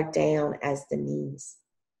as far down as the knees.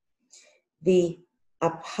 The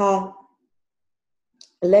apaleki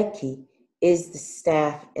is the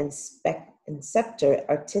staff and scepter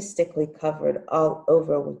artistically covered all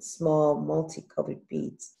over with small multicolored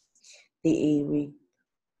beads. The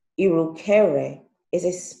irukere is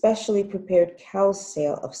a specially prepared cow's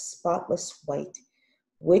tail of spotless white,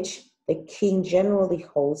 which the king generally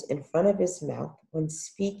holds in front of his mouth when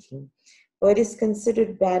speaking, for it is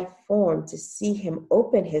considered bad form to see him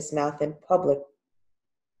open his mouth in public.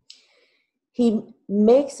 He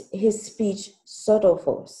makes his speech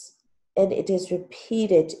sotophos, and it is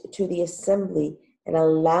repeated to the assembly in a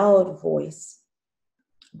loud voice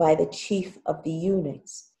by the chief of the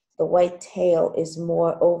eunuchs. The white tail is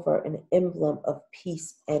moreover an emblem of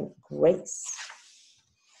peace and grace.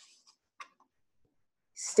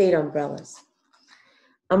 State umbrellas.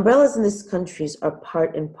 Umbrellas in this country are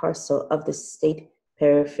part and parcel of the state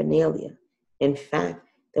paraphernalia. In fact,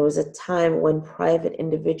 there was a time when private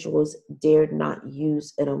individuals dared not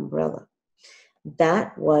use an umbrella.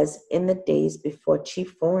 That was in the days before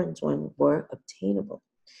cheap foreign ones were obtainable.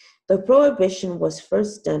 The prohibition was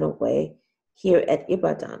first done away here at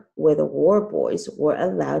Ibadan, where the war boys were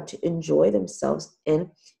allowed to enjoy themselves in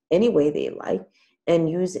any way they liked and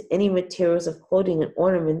use any materials of clothing and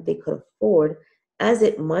ornament they could afford, as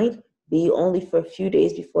it might be only for a few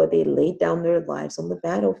days before they laid down their lives on the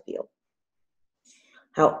battlefield.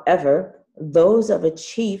 However, those of a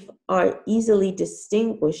chief are easily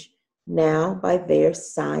distinguished now by their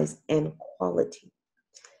size and quality.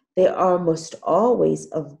 They are almost always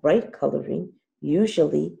of bright coloring,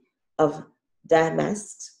 usually of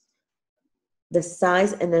damask. The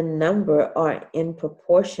size and the number are in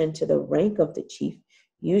proportion to the rank of the chief,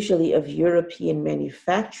 usually of European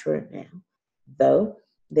manufacture now, though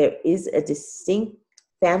there is a distinct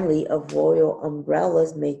family of royal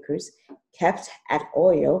umbrellas makers kept at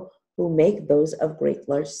Oyo who make those of great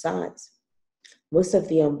large size. Most of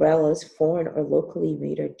the umbrellas, foreign or locally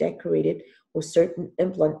made, are decorated with certain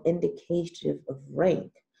emblem indicative of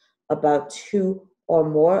rank. About 2 or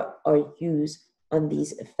more are used on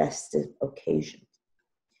these festive occasions.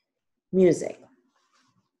 Music.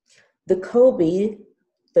 The kobi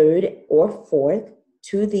third or fourth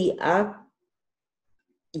to the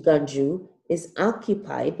ganju is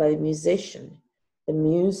occupied by the musician. The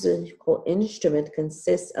musical instrument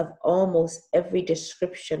consists of almost every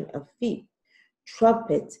description of feet,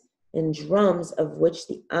 trumpets, and drums, of which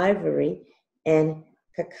the ivory and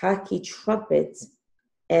kakaki trumpets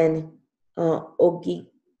and ogidigbo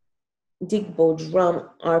drum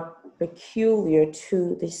are peculiar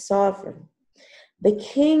to the sovereign. The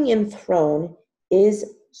king enthroned is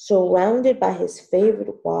surrounded by his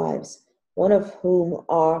favorite wives, one of whom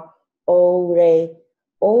are Ore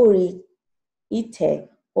Ite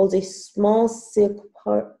holds a small silk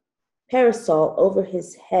parasol over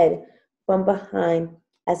his head from behind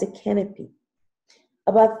as a canopy.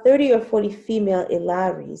 About 30 or 40 female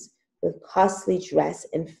Ilaris with costly dress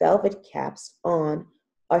and velvet caps on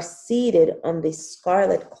are seated on the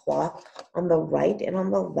scarlet cloth on the right and on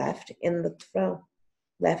the left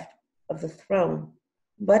of the throne,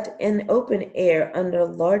 but in open air under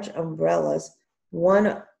large umbrellas,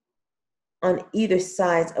 one on either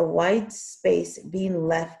side, a wide space being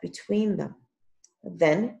left between them.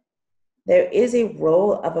 Then there is a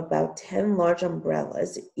row of about 10 large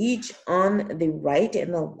umbrellas, each on the right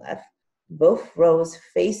and the left, both rows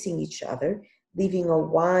facing each other, leaving a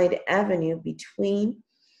wide avenue between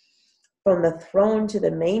from the throne to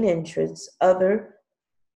the main entrance. Under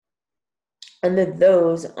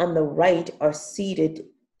those on the right are seated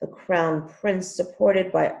the crown prince,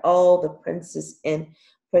 supported by all the princes and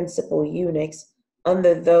principal eunuchs.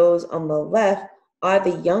 Under those on the left are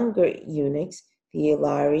the younger eunuchs, the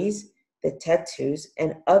Ilaris, the Tetus,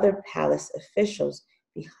 and other palace officials.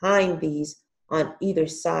 Behind these, on either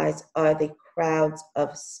side, are the crowds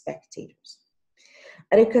of spectators.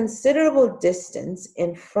 At a considerable distance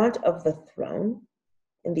in front of the throne,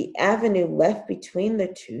 in the avenue left between the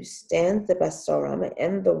two, stands the Basaram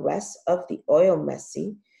and the rest of the oil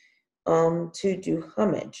messy to do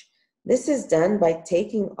homage. This is done by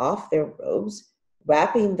taking off their robes,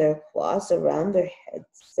 wrapping their cloths around their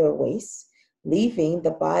heads, their waists, leaving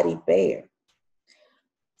the body bare.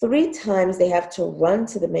 3 times they have to run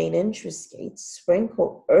to the main entrance gate,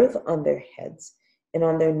 sprinkle earth on their heads, and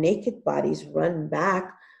on their naked bodies run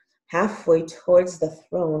back halfway towards the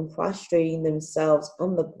throne, prostrating themselves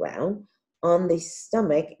on the ground, on the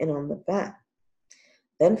stomach, and on the back.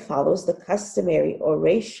 Then follows the customary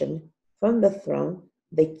oration from the throne,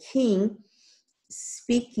 the king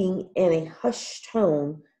speaking in a hushed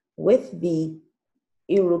tone with the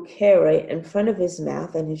Irukere in front of his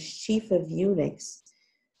mouth and his chief of eunuchs,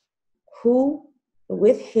 who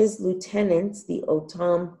with his lieutenants, the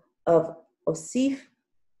Otam of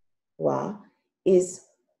Osifwa, is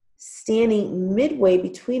standing midway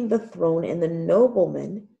between the throne and the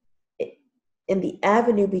noblemen in the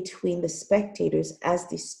avenue between the spectators as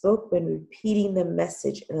they spoke when repeating the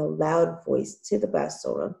message in a loud voice to the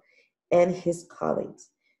Basaram and his colleagues.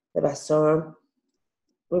 The Basaram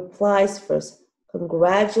replies first,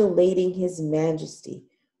 congratulating His Majesty,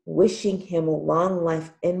 wishing him a long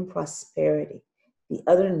life and prosperity. The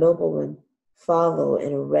other noblemen follow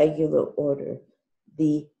in a regular order,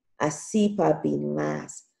 the Asipa being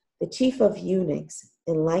last. The chief of eunuchs,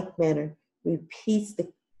 in like manner, repeats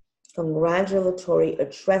the congratulatory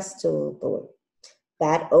address to the Lord.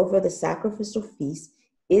 That over the sacrificial feast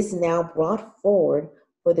is now brought forward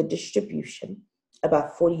for the distribution,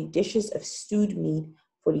 about 40 dishes of stewed meat,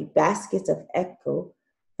 40 baskets of echo,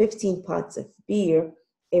 15 pots of beer,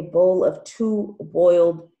 a bowl of 2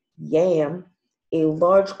 boiled yam, a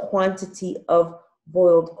large quantity of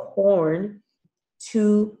boiled corn.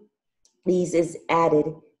 To these is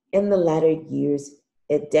added in the latter years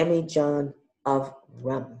a demijohn of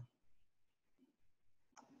rum.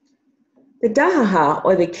 The Dahaha,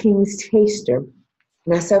 or the king's taster,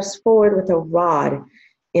 now steps forward with a rod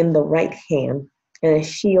in the right hand and a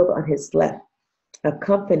shield on his left,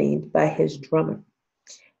 accompanied by his drummer.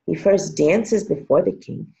 He first dances before the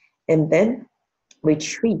king and then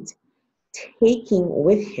retreats, taking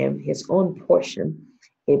with him his own portion,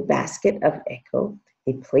 a basket of echo,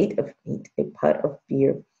 a plate of meat, a pot of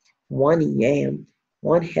beer, 1 yam,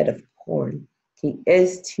 1 head of corn. He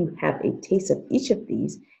is to have a taste of each of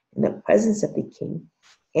these in the presence of the king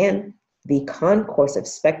and the concourse of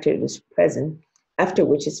spectators present, after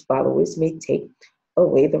which his followers may take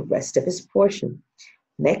away the rest of his portion.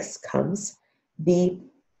 Next comes the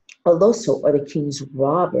Oloso, or the king's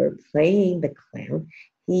robber, playing the clown.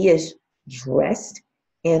 He is dressed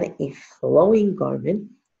in a flowing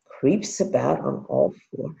garment, creeps about on all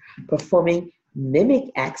 4, performing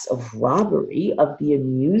mimic acts of robbery of the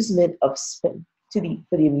amusement of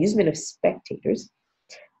for the amusement of spectators.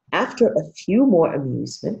 After a few more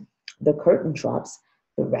amusement, the curtain drops.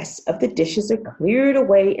 The rest of the dishes are cleared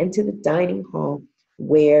away into the dining hall,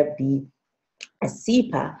 where the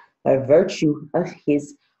Asipa, by virtue of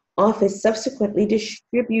his office, subsequently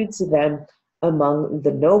distributes them among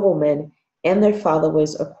the noblemen and their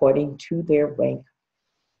followers according to their rank.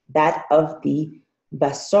 That of the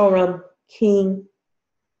Basorum king,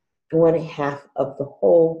 1/2 of the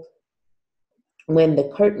whole. When the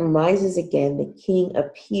curtain rises again, the king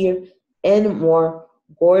appears in more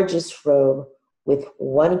gorgeous robe with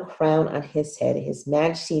one crown on his head. His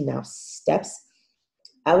Majesty now steps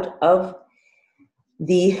out of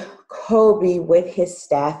the Kobe with his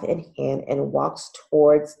staff in hand and walks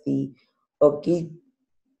towards the Ogidigbo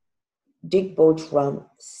drum,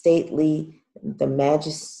 stately, the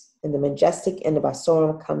majestic, and the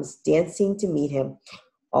Basorum comes dancing to meet him.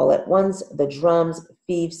 All at once, the drums,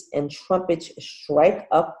 fifes, and trumpets strike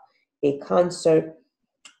up a concert.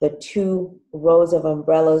 The two rows of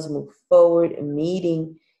umbrellas move forward,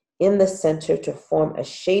 meeting in the center to form a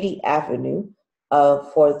shady avenue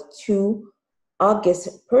for two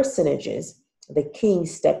august personages, the king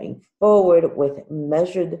stepping forward with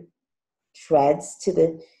measured treads to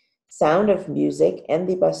the sound of music, and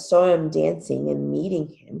the Basorum dancing and meeting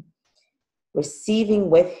him, receiving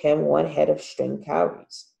with him one head of string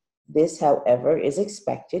cowries. This, however, is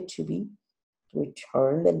expected to be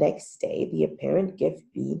returned the next day, the apparent gift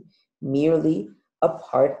being merely a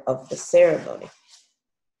part of the ceremony.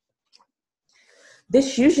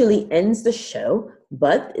 This usually ends the show,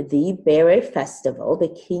 but the Bere festival, the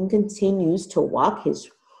king continues to walk his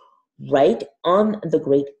right on the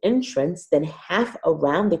great entrance, then half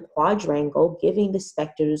around the quadrangle, giving the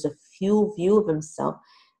spectators a full view of himself,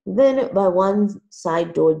 then by one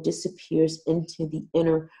side door disappears into the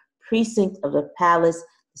inner precinct of the palace.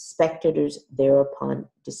 The spectators thereupon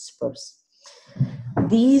disperse.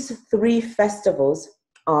 These three festivals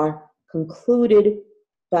are concluded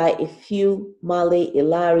by a few Male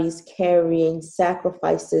Ilaris carrying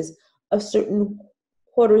sacrifices of certain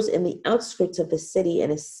quarters in the outskirts of the city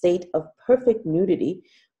in a state of perfect nudity,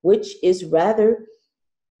 which is a rather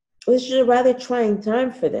trying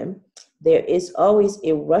time for them. There is always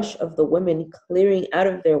a rush of the women clearing out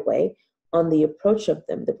of their way on the approach of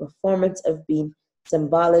them, the performance of being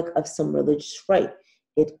symbolic of some religious rite.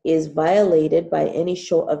 It is violated by any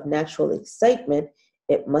show of natural excitement.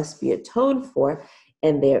 It must be atoned for,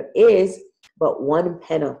 and there is but one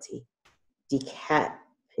penalty: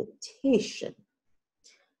 decapitation.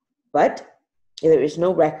 But there is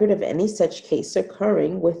no record of any such case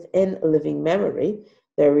occurring within living memory.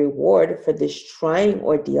 The reward for this trying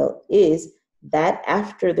ordeal is that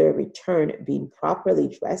after their return, being properly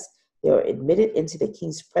dressed, they are admitted into the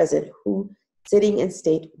king's presence, who, sitting in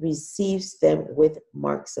state, receives them with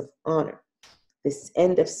marks of honor. This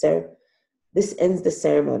ends the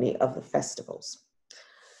ceremony of the festivals.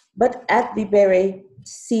 But at the Bere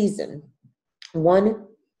season, one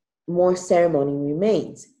more ceremony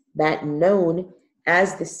remains, that known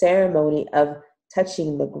as the ceremony of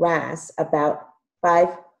touching the grass. About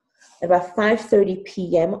 5:30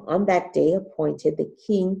 p.m. on that day appointed, the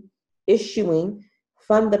king, issuing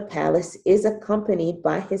from the palace, is accompanied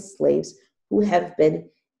by his slaves, who have been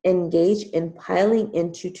engaged in piling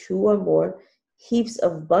into 2 or more heaps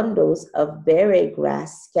of bundles of bere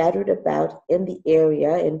grass scattered about in the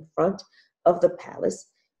area in front of the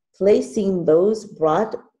palace, placing those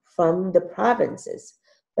brought from the provinces.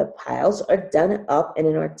 The piles are done up in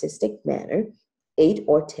an artistic manner, 8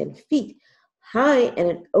 or 10 feet high, in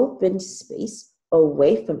an open space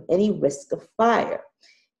away from any risk of fire.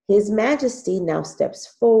 His Majesty now steps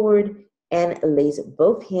forward and lays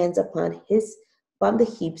both hands upon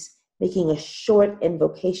the heaps, making a short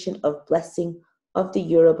invocation of blessing of the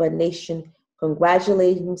Yoruba nation,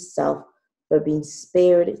 congratulating himself for being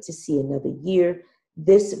spared to see another year.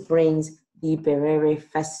 This brings the Bere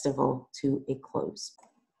festival to a close.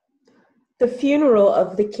 The funeral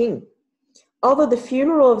of the king. Although the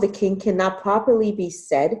funeral of the king cannot properly be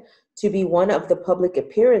said to be one of the public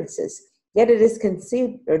appearances, yet it is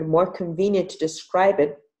considered more convenient to describe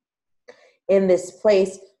it in this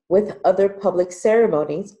place with other public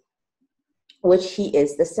ceremonies, which he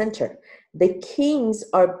is the center. The kings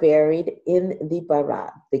are buried in the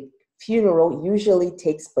Barab. The funeral usually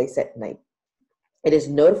takes place at night. It is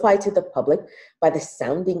notified to the public by the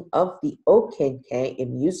sounding of the okenke, a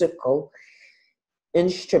musical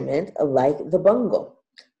instrument like the bungo,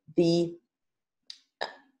 the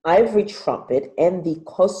ivory trumpet, and the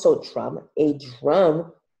koso drum, a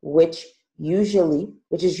drum which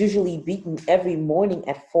is usually beaten every morning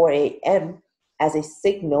at 4 a.m. as a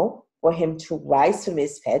signal for him to rise from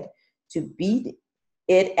his bed, to beat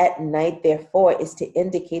it at night, therefore, is to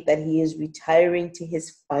indicate that he is retiring to his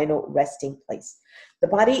final resting place. The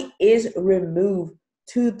body is removed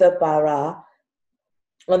to the bara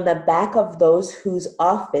on the back of those whose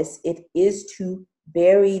office it is to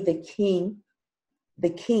bury the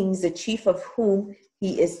kings, the chief of whom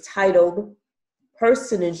he is titled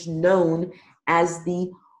personage known as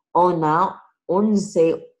the Ona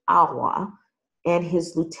Onse Awa, and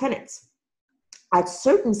his lieutenants. At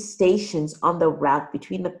certain stations on the route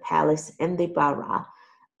between the palace and the bara,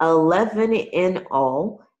 11 in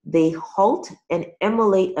all, they halt and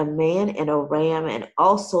immolate a man and a ram, and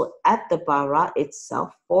also at the bara itself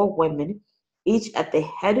 4 women, each at the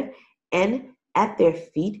head and at their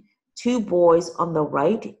feet. 2 boys on the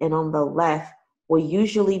right and on the left were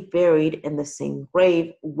usually buried in the same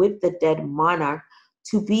grave with the dead monarch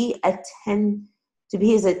to be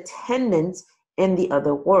his attendants in the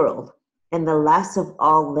other world, and the last of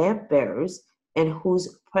all lamp bearers, in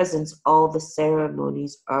whose presence all the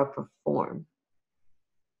ceremonies are performed.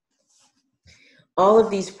 All of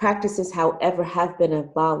these practices, however, have been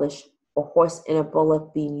abolished, a horse and a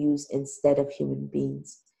bullock being used instead of human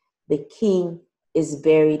beings. The king is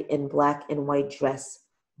buried in black and white dress,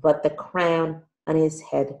 but the crown on his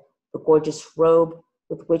head, the gorgeous robe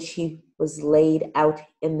with which he was laid out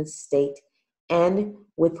in the state, and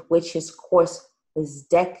with which his corpse was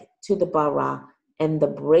decked to the bara, and the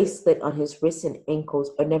bracelet on his wrists and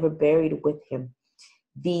ankles are never buried with him.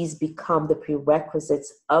 These become the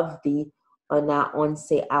prerequisites of the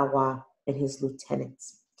Onaonse Awa and his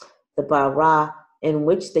lieutenants. The bara in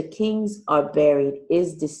which the kings are buried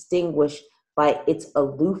is distinguished by its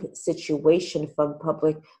aloof situation from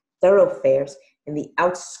public thoroughfares in the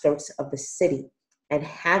outskirts of the city, and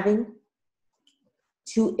having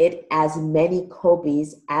to it as many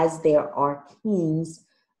kobis as there are kings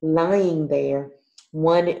lying there,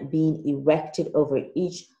 one being erected over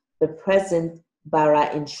each. The present bara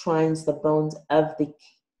enshrines the bones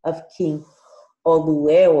of King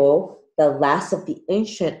Oluero, the last of the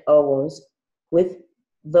ancient Owos, with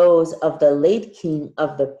those of the late king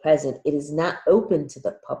of the present. It is not open to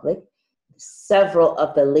the public. Several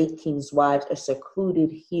of the late king's wives are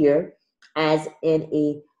secluded here as in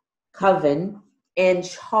a coven, and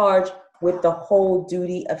charged with the whole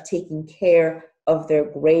duty of taking care of their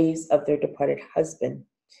graves of their departed husband.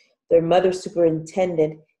 Their mother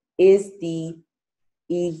superintendent is the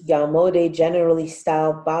Iyamode, generally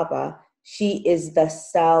styled Baba. She is thus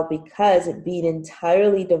styled because, being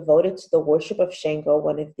entirely devoted to the worship of Shango,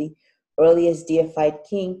 one of the earliest deified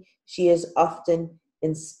king, she is often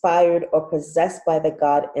inspired or possessed by the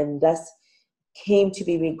god, and thus came to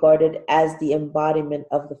be regarded as the embodiment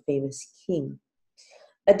of the famous king.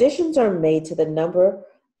 Additions are made to the number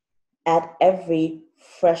at every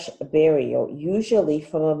fresh burial, usually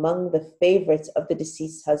from among the favorites of the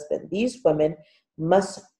deceased husband. These women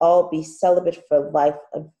must all be celibate for life.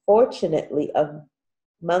 Unfortunately,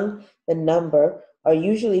 among the number are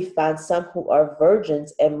usually found some who are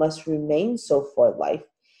virgins and must remain so for life.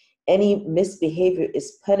 Any misbehavior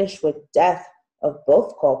is punished with death of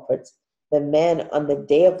both culprits. The man on the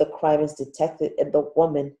day of the crime is detected, and the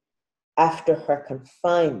woman after her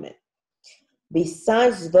confinement.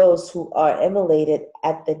 Besides those who are immolated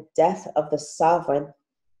at the death of the sovereign,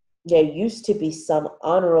 there used to be some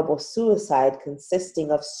honorable suicide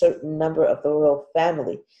consisting of certain number of the royal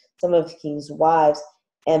family, some of the king's wives,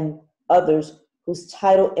 and others whose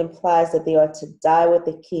title implies that they are to die with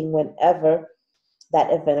the king whenever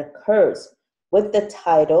that event occurs. With the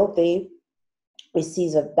title, they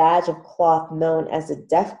receive a badge of cloth known as a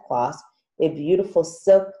death cloth, a beautiful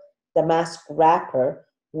silk damask wrapper,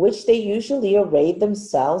 which they usually array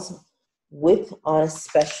themselves with on a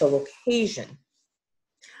special occasion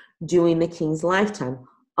during the king's lifetime.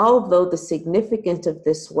 Although the significance of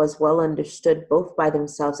this was well understood both by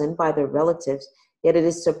themselves and by their relatives, yet it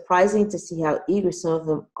is surprising to see how eager some of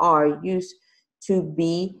them are used to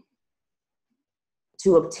be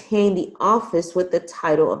to obtain the office with the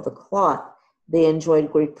title of the cloth. They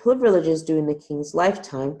enjoyed great privileges during the king's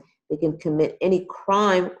lifetime. They can commit any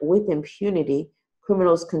crime with impunity.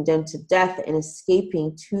 Criminals condemned to death and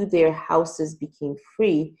escaping to their houses became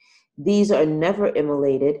free. These are never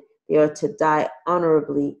immolated. They are to die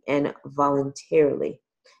honorably and voluntarily.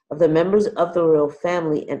 Of the members of the royal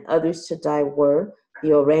family and others to die were the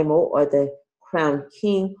Oremo, or the crowned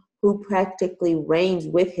king, who practically reigns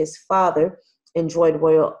with his father, enjoyed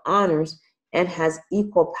royal honors, and has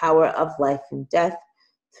equal power of life and death.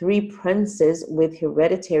 3 princes with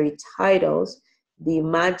hereditary titles, the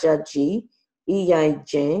Majaji,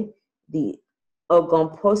 Iyaije, the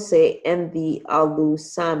Ogompose, and the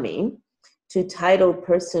Alusami. 2 titled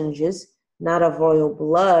personages, not of royal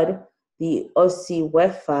blood, the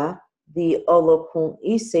Osiwefa, the Olokun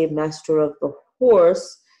Ise, master of the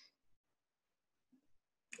horse,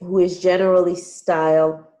 who is generally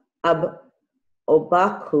styled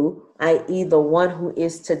Obaku, i.e. the one who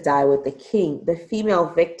is to die with the king. The female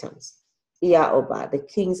victims, Iya Oba, the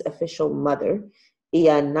king's official mother,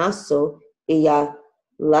 Iya Naso, Iya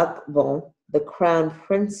Lakbon, the crown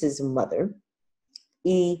prince's mother,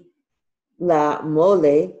 La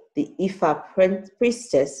Mole, the Ifa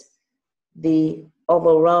priestess, the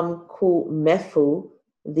Oloram Ku Mefu,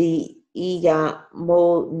 the Iya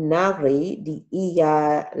Monagri, the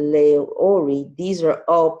Iya Leori, these are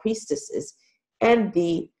all priestesses, and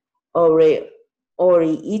the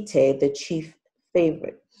Oriite, the chief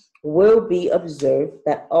favorite. Will be observed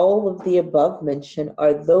that all of the above mentioned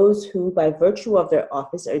are those who, by virtue of their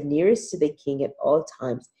office, are nearest to the king at all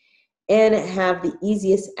times and have the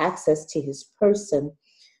easiest access to his person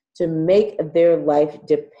to make their life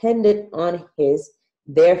dependent on his,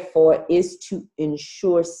 therefore is to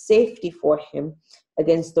ensure safety for him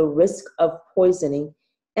against the risk of poisoning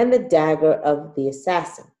and the dagger of the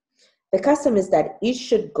assassin. The custom is that each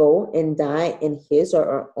should go and die in his or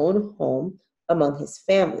her own home among his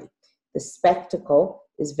family. The spectacle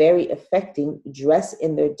is very affecting. Dressed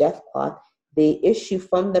in their death cloth, they issue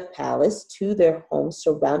from the palace to their homes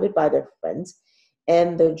surrounded by their friends,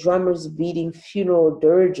 and the drummers beating funeral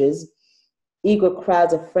dirges, eager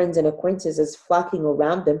crowds of friends and acquaintances flocking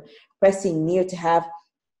around them, pressing near to have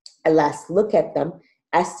a last look at them,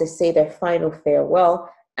 as to say their final farewell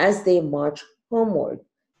as they march homeward.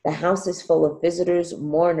 The house is full of visitors,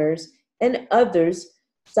 mourners, and others,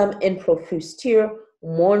 some in profuse tear,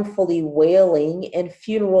 mournfully wailing, and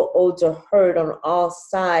funeral odes are heard on all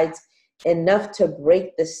sides, enough to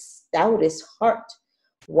break the stoutest heart.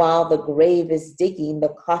 While the grave is digging, the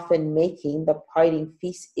coffin making, the parting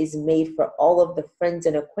feast is made for all of the friends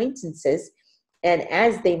and acquaintances, and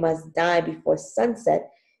as they must die before sunset,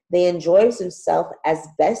 they enjoy themselves as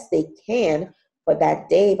best they can for that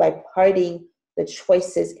day by parting the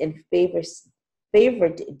choices and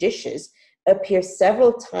favorite dishes, appear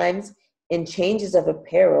several times in changes of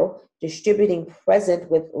apparel, distributing present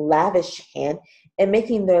with lavish hand, and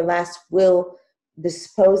making their last will,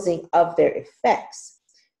 disposing of their effects.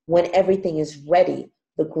 When everything is ready,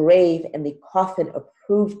 the grave and the coffin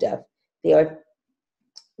approved of,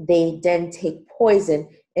 they then take poison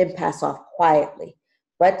and pass off quietly.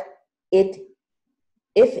 But if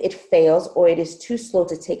it fails or it is too slow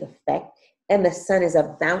to take effect, and the sun is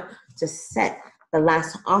about to set, the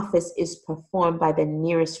last office is performed by the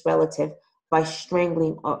nearest relative by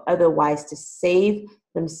strangling or otherwise to save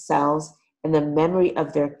themselves and the memory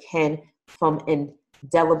of their kin from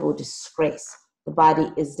indelible disgrace. The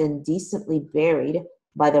body is then decently buried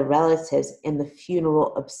by the relatives and the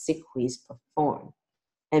funeral obsequies performed.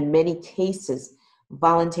 In many cases,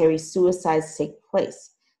 voluntary suicides take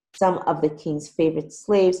place. Some of the king's favorite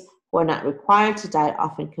slaves who are not required to die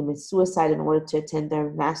often commit suicide in order to attend their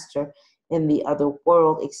master in the other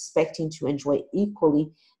world, expecting to enjoy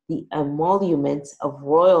equally the emoluments of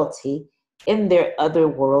royalty in their other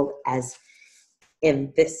world as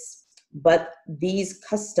in this. But these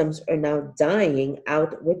customs are now dying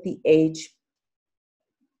out with the age,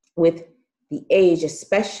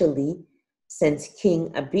 especially since King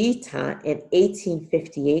Abita in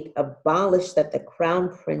 1858 abolished that the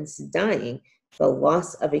crown prince dying, the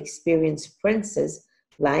loss of experienced princes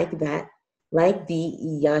like the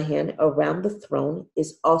Yahan around the throne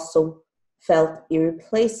is also felt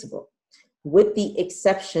irreplaceable. With the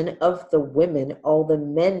exception of the women, all the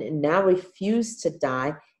men now refuse to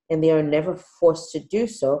die, and they are never forced to do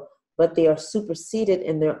so, but they are superseded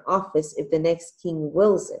in their office if the next king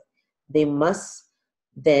wills it. They must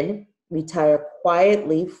then retire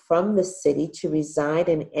quietly from the city to reside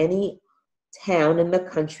in any town in the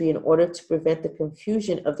country in order to prevent the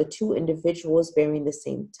confusion of the two individuals bearing the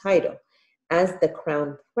same title. As the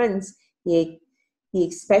crown prince, he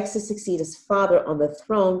expects to succeed his father on the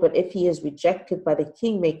throne, but if he is rejected by the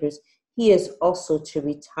kingmakers, he is also to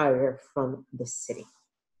retire from the city.